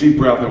a nice deep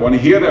breath. I want to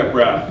hear that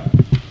breath.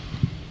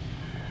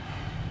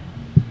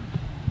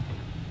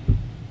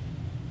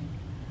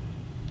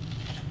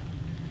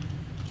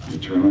 You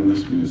turn on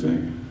this music.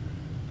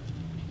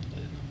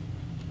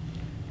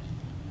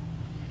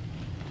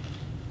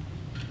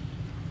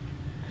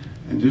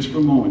 And just for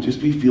a moment,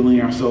 just be feeling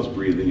ourselves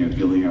breathing and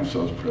feeling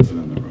ourselves present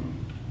in the room.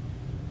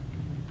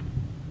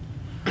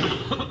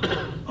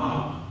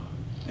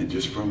 And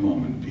just for a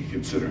moment, be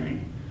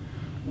considering,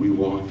 we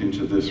walked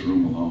into this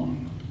room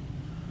alone,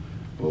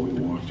 but we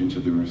walked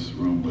into this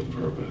room with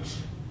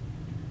purpose.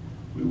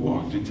 We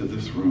walked into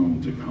this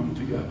room to come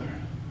together,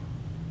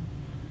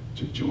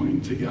 to join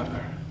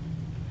together.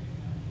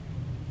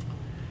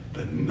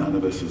 That none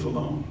of us is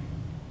alone.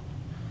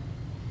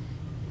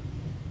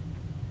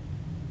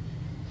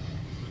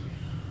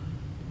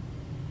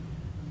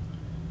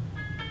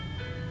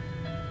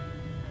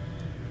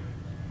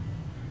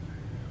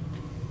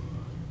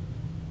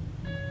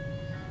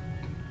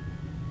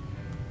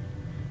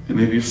 And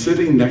if you're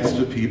sitting next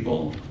to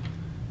people,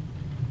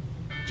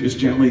 just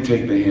gently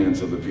take the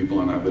hands of the people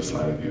on either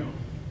side of you.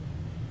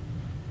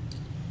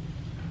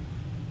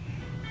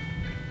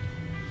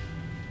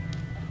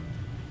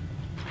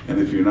 And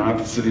if you're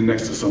not sitting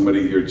next to somebody,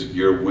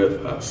 you're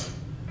with us.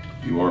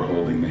 You are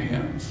holding the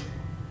hands.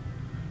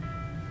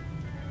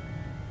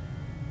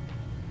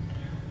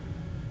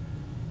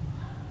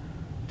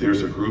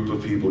 There's a group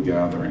of people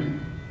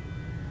gathering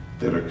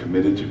that are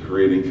committed to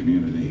creating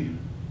community,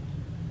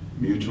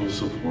 mutual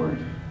support,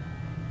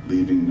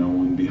 leaving no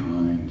one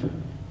behind,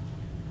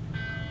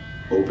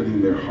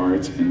 opening their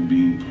hearts and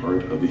being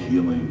part of the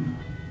healing.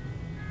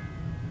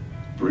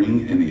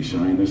 Bring any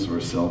shyness or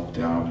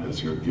self-doubt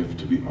as your gift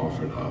to be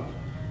offered up.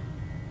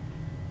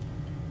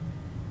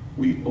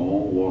 We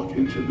all walk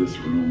into this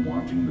room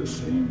wanting the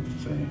same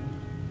thing,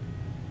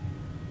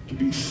 to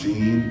be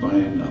seen by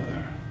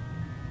another,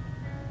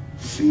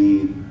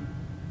 seen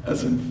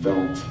as in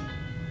felt,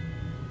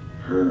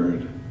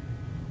 heard,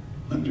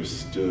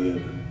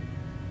 understood,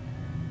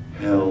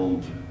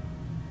 held,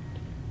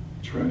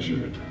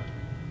 treasured,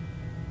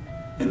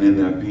 and in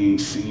that being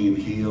seen,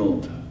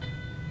 healed.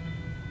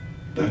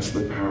 That's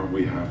the power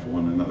we have for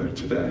one another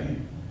today.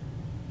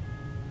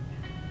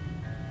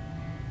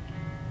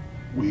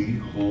 We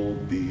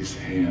hold these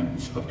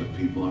hands of the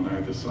people on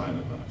either side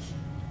of us,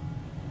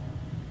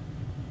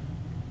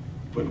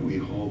 but we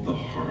hold the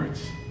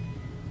hearts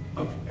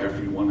of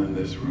everyone in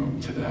this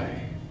room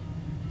today,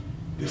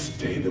 this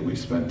day that we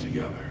spent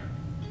together.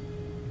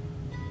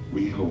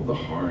 We hold the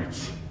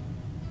hearts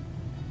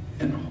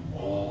and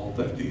all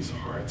that these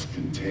hearts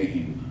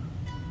contain.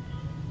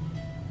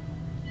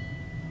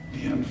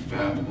 The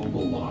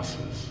unfathomable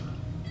losses,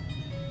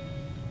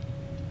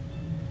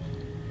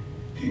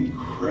 the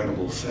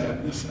incredible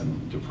sadness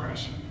and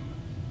depression,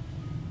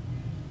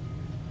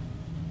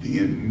 the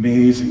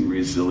amazing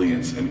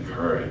resilience and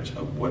courage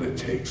of what it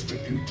takes to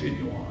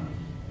continue on.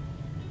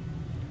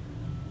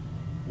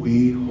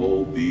 We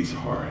hold these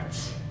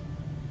hearts.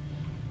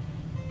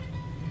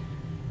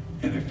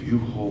 And if you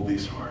hold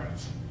these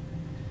hearts,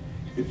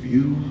 if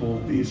you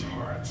hold these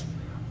hearts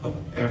of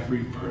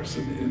every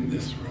person in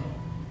this room,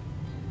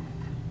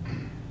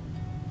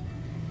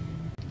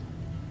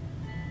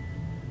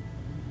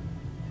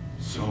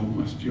 so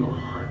must your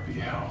heart be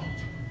held.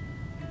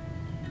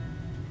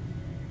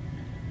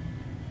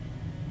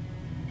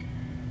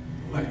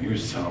 Let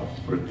yourself,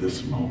 for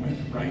this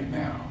moment right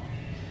now,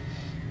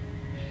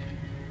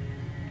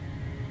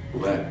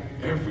 let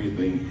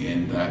everything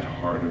in that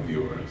heart of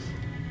yours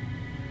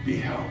be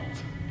held.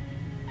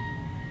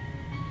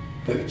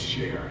 That it's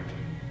shared.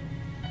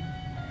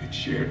 It's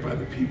shared by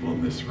the people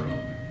in this room.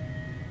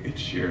 It's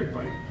shared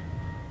by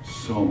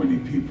so many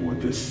people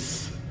with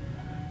this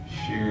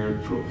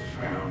shared,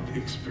 profound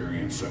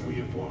experience that we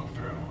have walked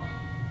through.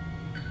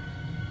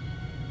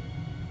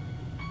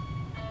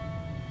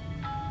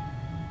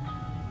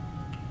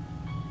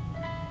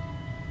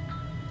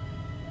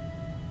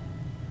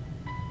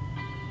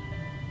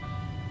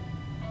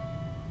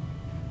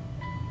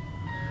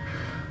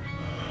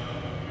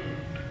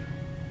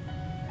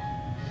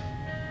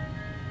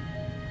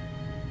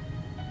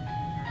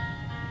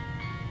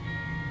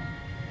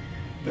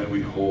 That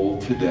we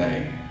hold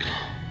today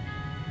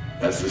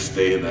as this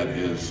day that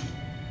is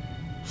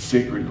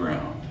sacred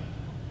ground,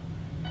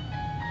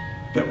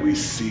 that we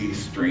see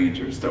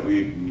strangers, that we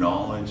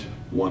acknowledge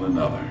one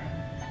another.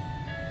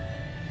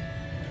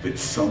 If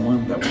it's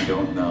someone that we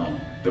don't know,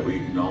 that we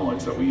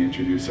acknowledge, that we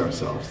introduce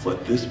ourselves.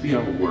 Let this be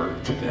our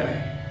work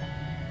today.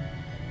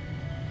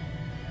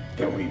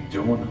 That we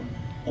don't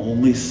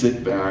only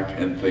sit back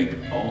and think,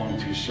 oh, I'm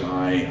too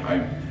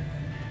shy,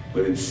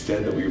 but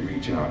instead that we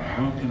reach out,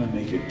 how can I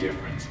make a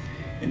difference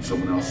in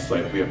someone else's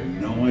life? We have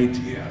no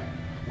idea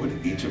what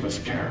each of us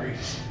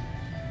carries.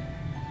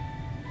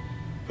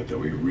 But that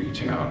we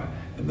reach out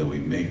and that we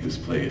make this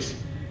place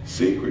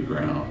sacred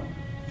ground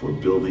for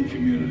building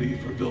community,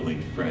 for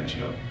building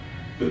friendship,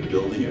 for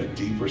building a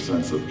deeper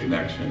sense of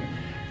connection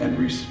and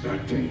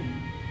respecting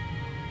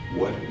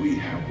what we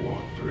have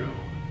walked through.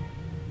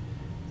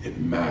 It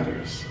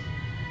matters.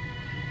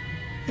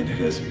 And it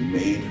has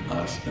made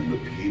us and the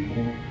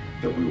people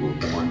that we were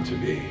born to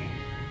be.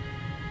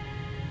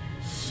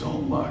 So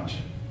much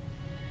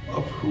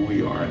of who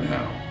we are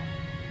now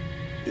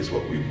is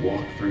what we've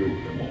walked through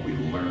and what we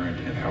learned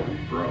and how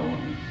we've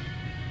grown.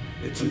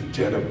 It's a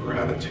debt of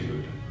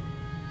gratitude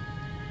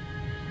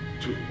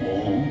to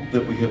all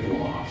that we have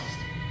lost,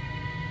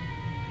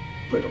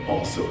 but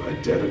also a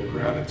debt of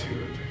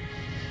gratitude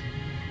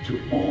to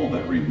all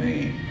that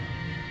remain,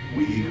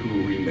 we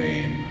who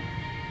remain.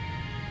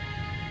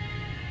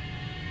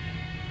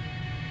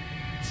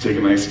 Let's take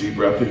a nice deep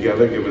breath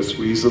together, give a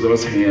squeeze of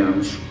those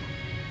hands.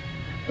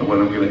 And what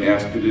I'm going to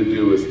ask you to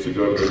do is to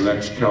go to the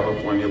next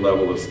California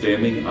level of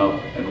standing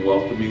up and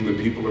welcoming the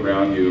people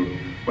around you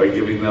by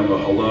giving them a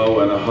hello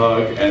and a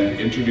hug and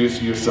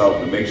introducing yourself,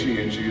 and make sure you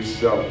introduce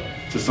yourself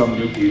to some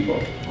new people.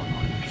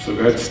 So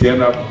go ahead,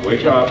 stand up,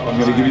 wake up. I'm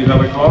going to give you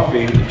another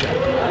coffee.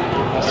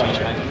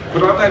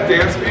 Put on that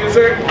dance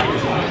music.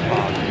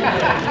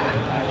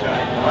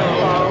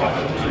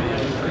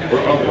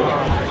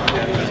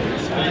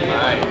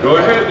 Go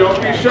ahead,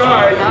 don't be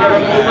shy. You gotta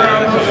move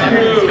around those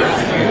pews.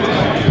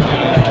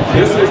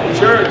 This is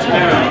church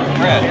now.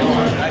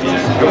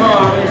 Come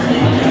on.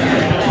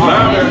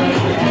 Louder.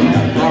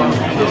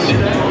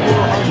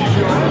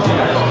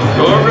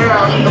 Go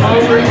around, come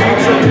over and meet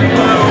some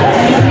people.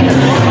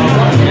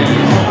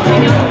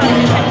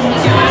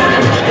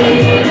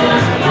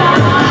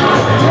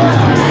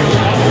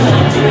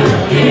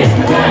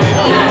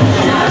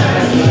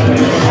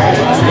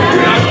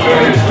 We're not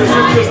finished, this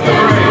is just the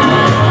break.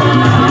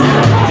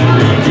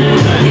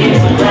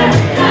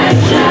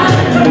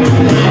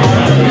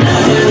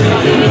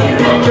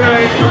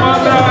 Okay, come on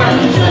back.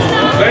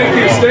 Thank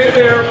you, stay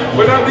there.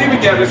 We're not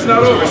leaving yet, it's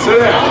not over. Sit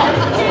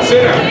down.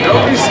 Sit down,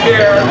 don't be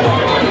scared.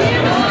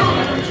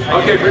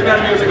 Okay, bring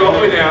that music all the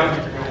way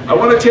down. I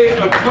want to take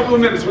a couple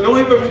of minutes, we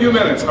only have a few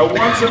minutes. I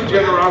want some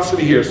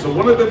generosity here. So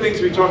one of the things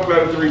we talked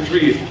about at the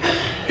retreat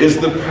is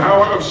the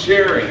power of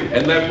sharing.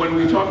 And that when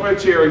we talk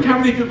about sharing, how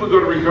many people go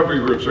to recovery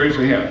groups? Raise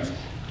your hands.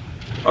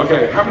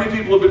 Okay, how many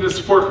people have been to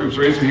support groups?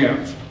 Raise your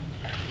hands.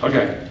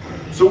 Okay,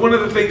 so one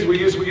of the things we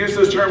use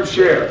this term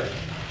share.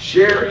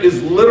 Share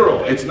is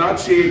literal, it's not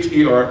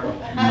C-H-E-R,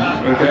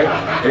 okay?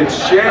 It's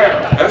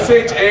share,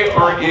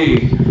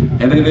 S-H-A-R-E,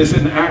 and it is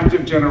an act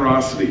of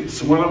generosity.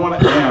 So what I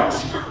want to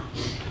ask,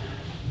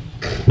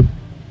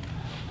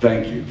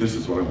 thank you, this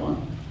is what I want.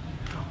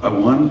 I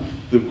want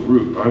the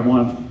group, I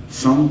want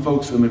some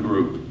folks in the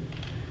group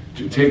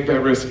to take that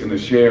risk and to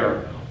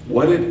share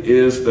what it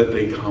is that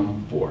they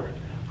come for.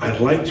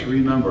 I'd like to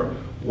remember,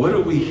 what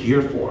are we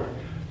here for?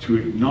 To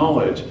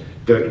acknowledge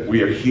that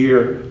we are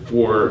here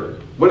for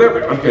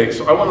whatever. Okay,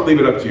 so I want to leave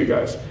it up to you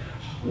guys.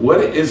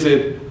 What is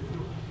it?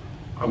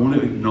 I want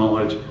to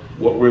acknowledge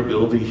what we're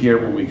building here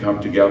when we come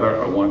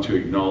together. I want to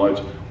acknowledge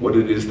what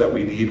it is that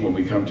we need when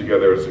we come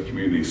together as a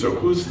community. So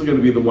who's going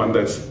to be the one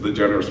that's the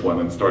generous one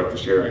and start the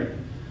sharing?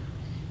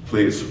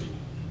 Please.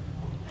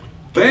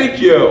 Thank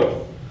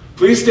you.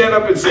 Please stand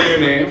up and say your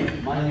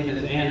name. My name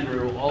is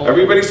Andrew.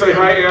 Everybody say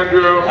hi,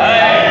 Andrew. Hi,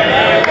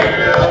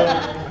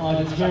 Andrew.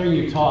 Just hearing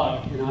you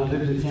talk, I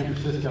lived in San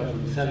Francisco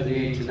from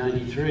 78 to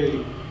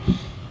 93,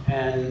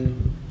 and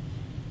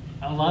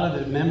a lot of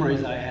the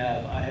memories I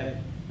have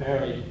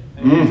buried.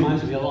 It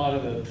reminds me a lot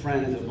of the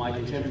friends of my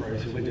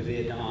contemporaries who went to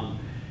Vietnam.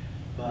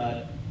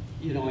 But,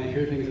 I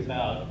hear things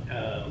about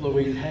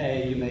Louise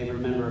Hay, you may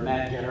remember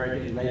Matt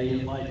Garrett in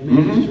Radiant Light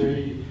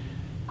Ministry,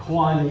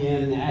 Kuan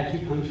Yin,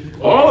 acupuncture.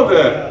 All of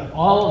that.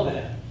 All of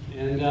that.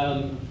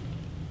 And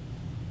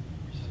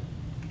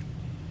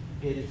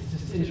it's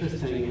just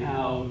interesting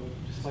how,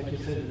 just like you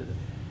said,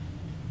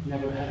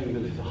 never having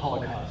been through the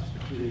Holocaust,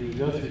 you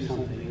go through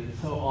something and it's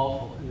so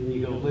awful, and then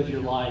you go live your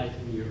life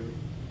and your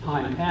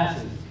time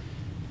passes.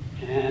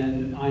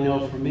 And I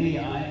know for me,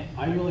 I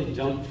really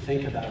don't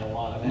think about a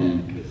lot of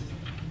that because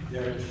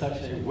there is such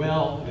a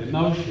well of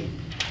emotion.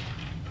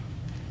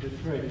 It's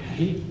very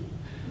painful.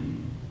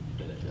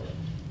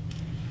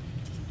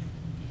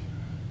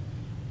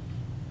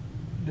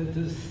 That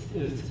this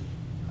is,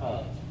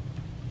 and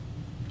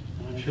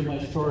I'm sure my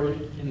story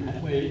in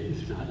that way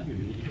is not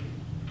unique.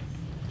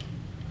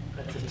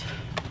 That's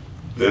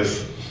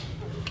it.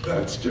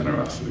 That's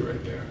generosity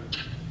right there.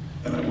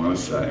 And I want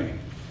to say,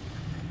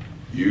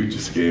 you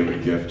just gave a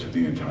gift to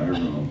the entire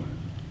room,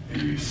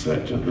 and you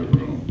said to the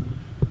room,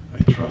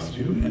 I trust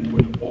you, and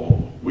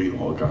we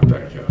all got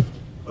that gift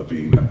of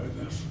being that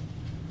witness.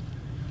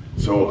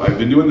 So I've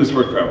been doing this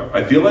work forever.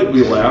 I feel like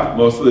we laugh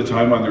most of the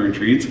time on the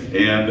retreats,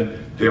 and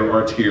there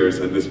are tears.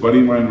 And this buddy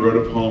of mine wrote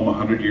a poem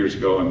 100 years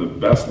ago, and the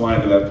best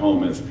line of that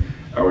poem is,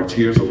 our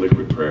tears are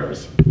liquid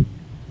prayers.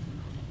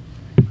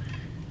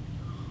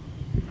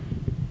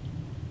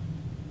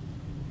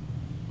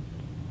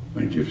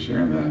 Thank you for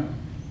sharing that.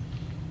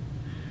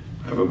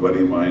 I have a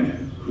buddy of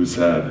mine who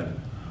said,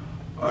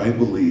 I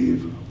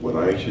believe what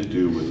I should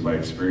do with my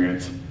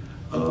experience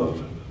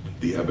of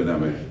the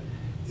epidemic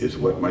is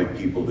what my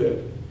people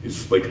did.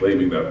 It's like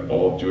claiming that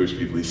all Jewish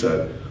people, he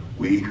said,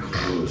 we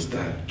close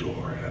that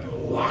door and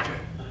lock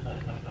it.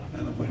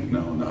 And I'm like,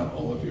 no, not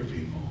all of your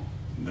people,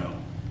 no.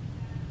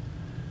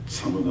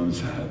 Some of them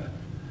said,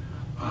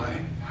 I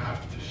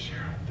have to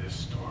share this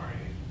story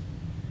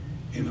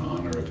in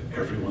honor of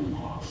everyone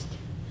lost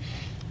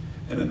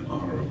and in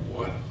honor of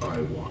what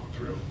I walked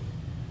through.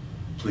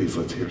 Please,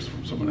 let's hear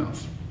from someone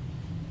else.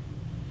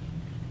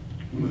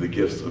 One of the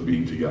gifts of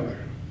being together.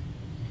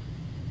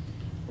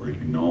 or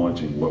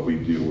acknowledging what we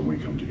do when we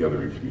come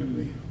together in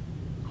community.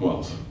 Who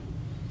else?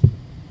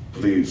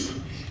 Please.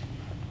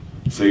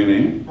 Say your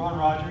name. Ron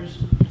Rogers.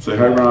 Say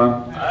hi,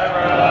 Ron.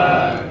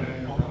 At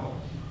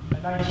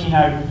 19,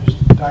 I was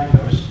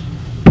diagnosed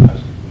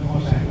as in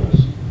Los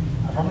Angeles.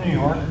 I'm from New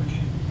York.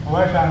 And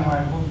what I found when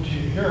I moved to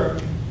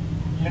Europe,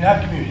 you didn't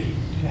have community.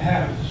 You didn't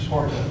have the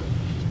sort of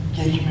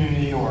gay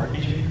community or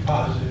HIV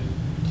positive.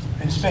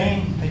 In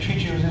Spain, they treat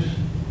you as if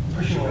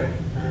push you away.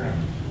 They're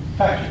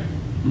factory.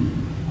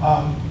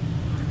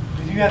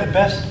 You have the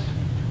best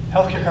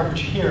healthcare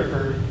coverage here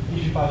for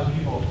HIV positive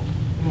people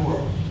in the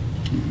world.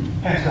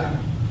 Hands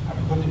down.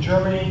 I've looked in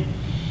Germany.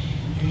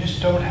 You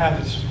just don't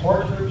have the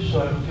support groups,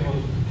 so people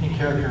take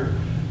care of your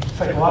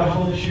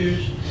psychological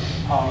issues.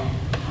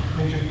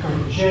 Maybe you go to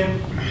the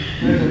gym.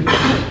 There's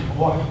a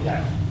walking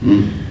down.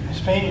 In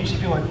Spain, you see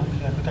people like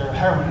that, but they're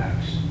heroin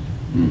addicts,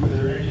 but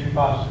they're HIV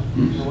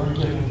positive. So we're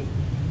giving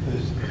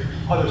this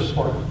other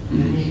support they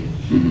need,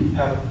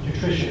 health,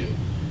 nutrition,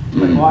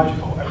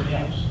 psychological, everything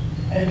else.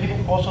 And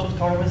people also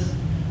thought it was,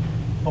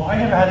 well, I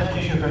never had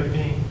this issue about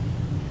being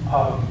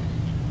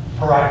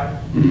pariah.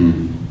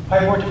 I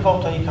had more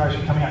difficulty guys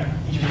coming out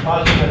HIV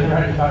positive, but I never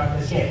had to talk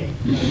as gay.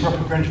 I grew up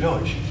in Greenwich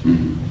Village.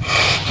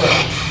 So,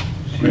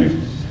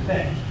 it's the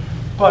thing.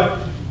 But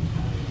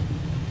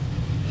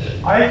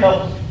I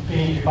felt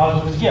being HIV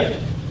positive was a gift.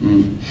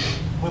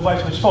 With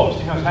life to its fullest.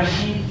 When I was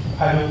 19,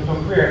 I had no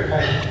career.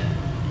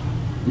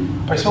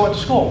 But I still went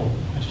to school.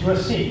 I went to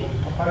USC, went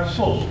to private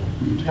schools,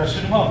 took out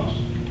student loans,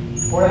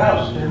 bought a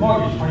house, did a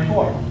mortgage,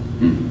 24.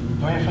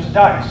 No one supposed to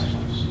die in 6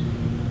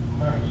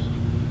 months.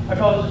 I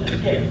felt it was a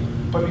gift.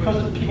 But because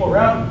of the people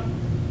around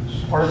me,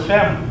 supported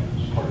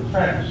family, supported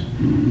friends,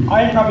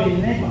 I am probably an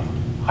enigma.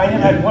 I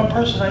never had one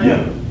person I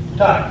knew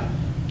die.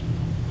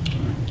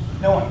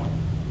 No one.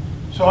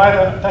 So I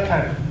had that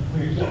kind of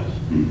weird guilt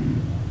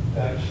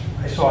that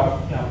I saw,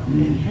 in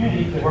the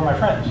community. They were my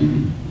friends,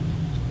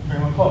 very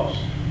much close.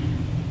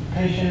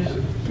 Patients.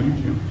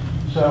 Thank you.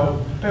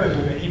 So,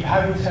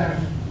 having this kind of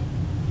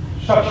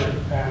structure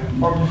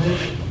and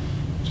organization,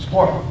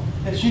 support,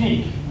 it's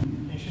unique.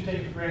 You should take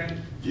it for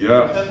granted.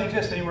 Yeah. It doesn't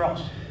exist anywhere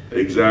else.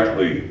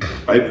 Exactly.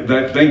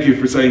 Thank you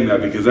for saying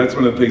that, because that's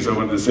one of the things I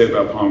wanted to say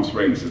about Palm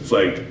Springs. It's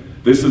like,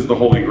 this is the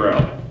holy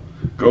grail.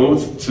 Go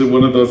to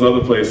one of those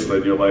other places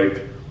and you're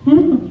like,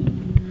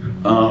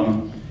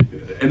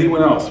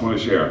 anyone else want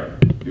to share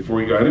before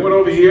we go? Anyone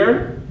over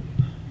here?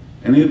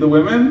 Any of the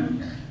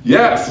women?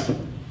 Yes.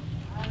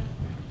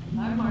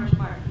 I'm Marge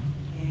Martin.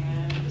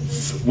 And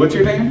this is What's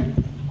your name?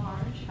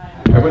 Marge.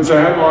 Everyone say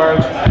hi,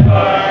 Marge. Hi,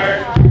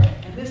 Marge.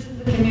 And this is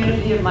the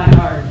community of my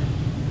heart.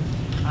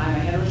 I'm a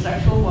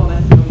heterosexual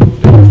woman who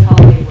moved to West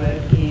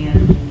Hollywood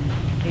in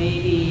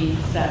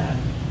 '87.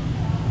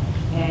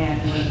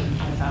 And when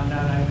I found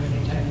out I was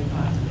HIV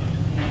positive.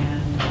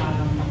 And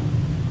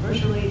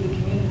virtually the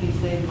community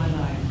saved my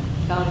life.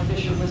 Dolly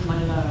Fisher was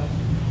my love.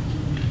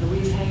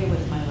 Louise Hay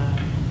was my love.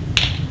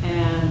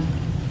 And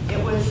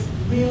it was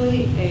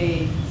really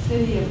a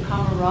city of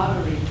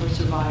camaraderie for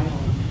survival.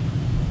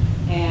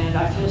 And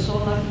I feel so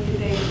lucky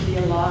today to be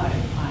alive.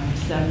 I'm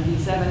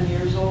 77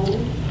 years old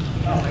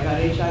because I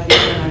got HIV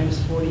when I was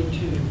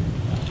 42.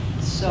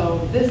 So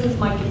this is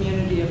my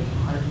community of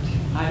heart.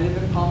 I live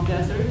in Palm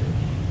Desert,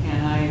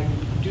 and I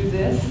do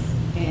this,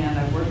 and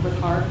I work with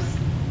HARPS,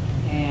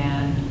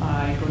 and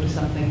I go to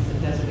some things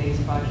at Desert Ace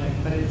Project.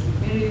 But it's the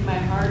community of my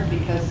heart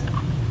because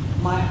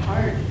my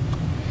heart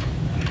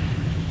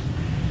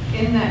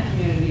in that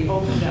community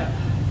opened up.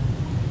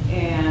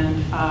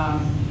 And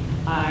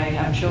I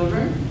have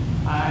children,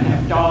 I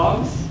have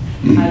dogs,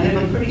 I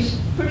live a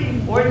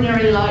pretty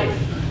ordinary life,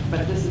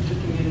 but this is the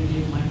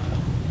community of my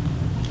heart.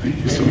 Thank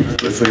you so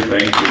much. Let's say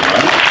thank you.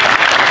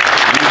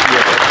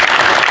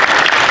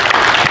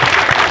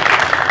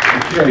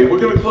 Right? Okay, we're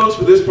going to close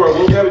for this part.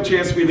 We'll have a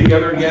chance to be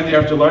together again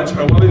after lunch.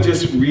 I want to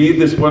just read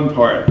this one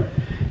part.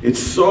 It's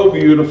so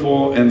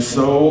beautiful and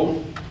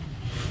so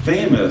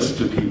famous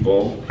to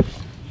people.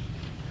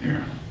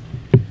 Here.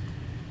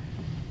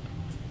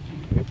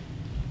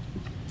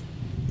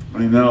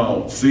 I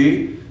know.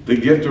 See? The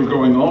gift of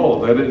growing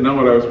old. I didn't know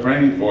what I was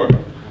praying for. To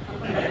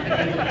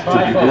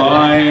be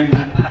blind,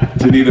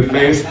 to need a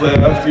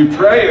facelift. You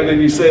pray and then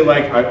you say,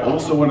 like, I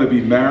also want to be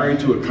married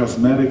to a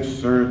cosmetic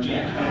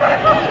surgeon.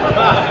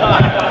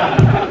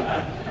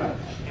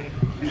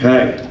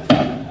 Okay.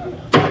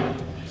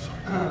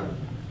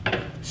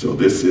 So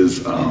this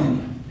is,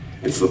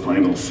 it's the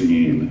final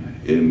scene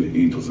in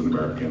Angels in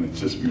America, and it's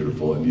just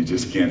beautiful, and you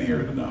just can't hear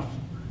it enough.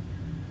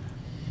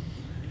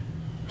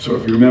 So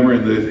if you remember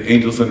in the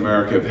Angels in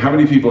America, how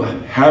many people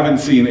haven't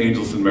seen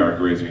Angels in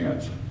America? Raise your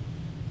hands.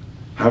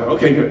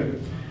 Okay,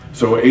 good.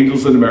 So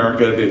Angels in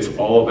America, it's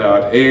all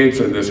about AIDS,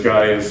 and this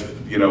guy has,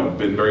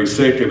 been very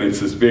sick, and it's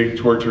this big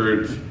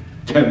tortured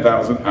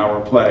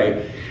 10,000-hour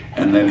play,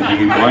 and then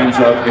he winds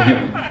up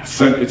in,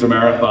 it's a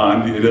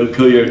marathon, it'll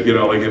kill you,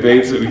 like if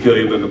AIDS didn't kill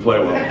you, then the play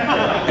will.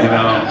 And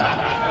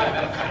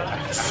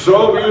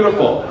so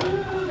beautiful.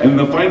 And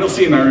the final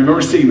scene, I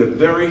remember seeing the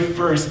very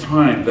first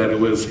time that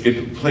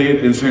it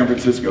played in San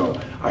Francisco,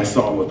 I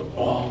saw it with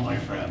all my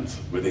friends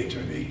with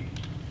HIV.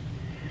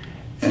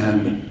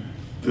 And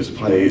this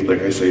play,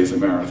 like I say, is a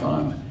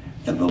marathon.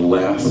 And the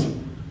last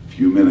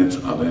few minutes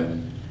of it,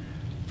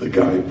 the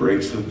guy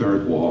breaks the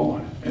third wall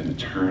and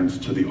turns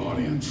to the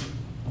audience.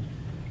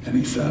 And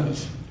he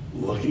says,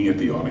 looking at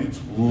the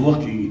audience,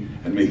 looking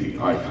and making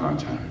eye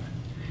contact.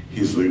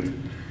 He's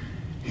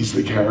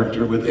the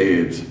character with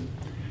AIDS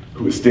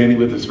who is standing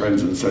with his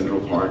friends in Central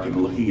Park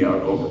and looking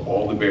out over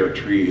all the bare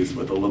trees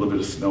with a little bit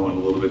of snow and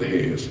a little bit of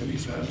haze. And he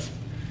says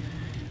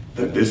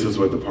that this is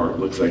what the park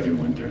looks like in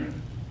winter.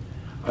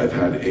 I've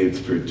had AIDS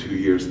for 2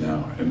 years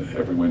now, and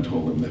everyone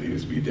told him that he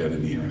was be dead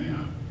in a year and a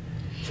half.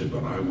 He said,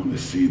 but I want to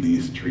see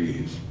these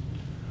trees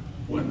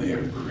when they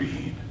are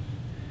green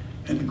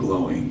and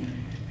glowing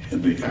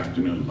in the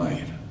afternoon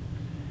light.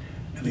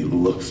 And he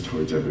looks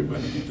towards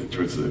everybody,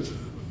 towards the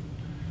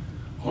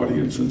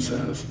audience, and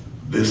says,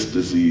 this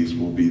disease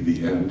will be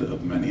the end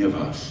of many of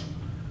us,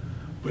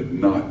 but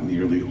not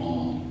nearly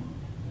all.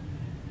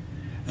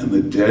 And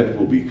the dead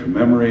will be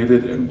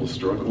commemorated and will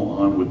struggle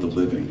on with the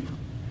living,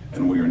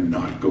 and we are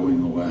not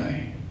going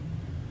away.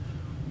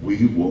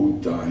 We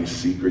won't die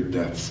secret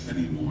deaths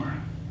anymore.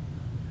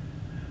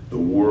 The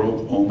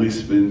world only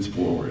spins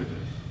forward.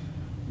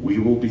 We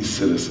will be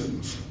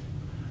citizens.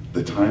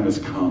 The time has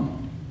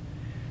come.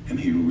 And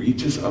he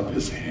reaches up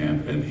his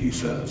hand and he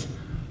says,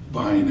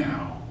 bye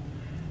now.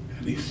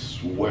 And he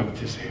swept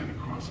his hand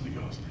across and he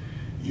goes,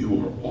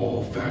 you are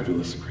all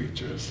fabulous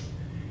creatures,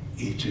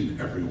 each and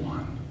every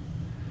one.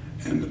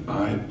 And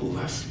I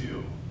bless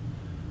you.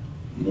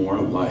 More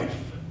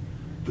life.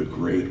 The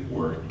great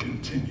work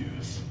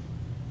continues.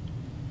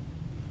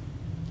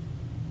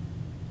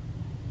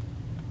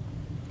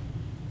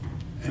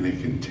 And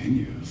it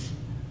continues.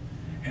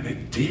 And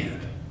it did.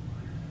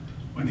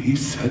 When he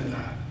said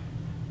that,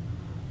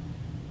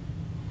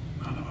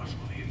 none of us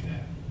believed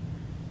it.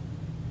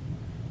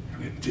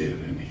 And it did,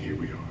 and here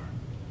we are,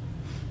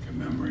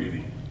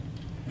 commemorating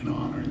and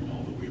honoring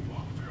all that we've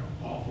walked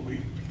through, all that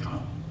we've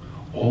become,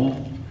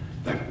 all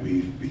that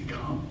we've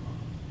become.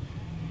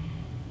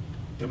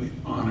 That we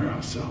honor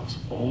ourselves,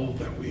 all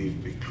that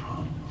we've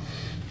become.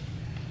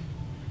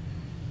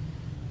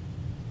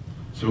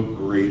 So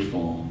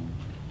grateful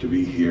to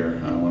be here.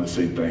 And I want to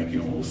say thank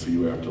you, and we'll see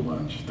you after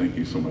lunch. Thank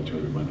you so much,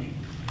 everybody.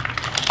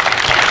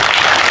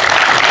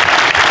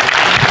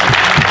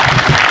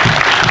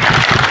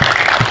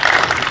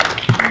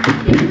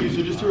 Thank you.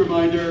 So just a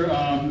reminder,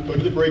 go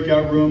to the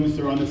breakout rooms.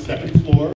 They're on the second floor.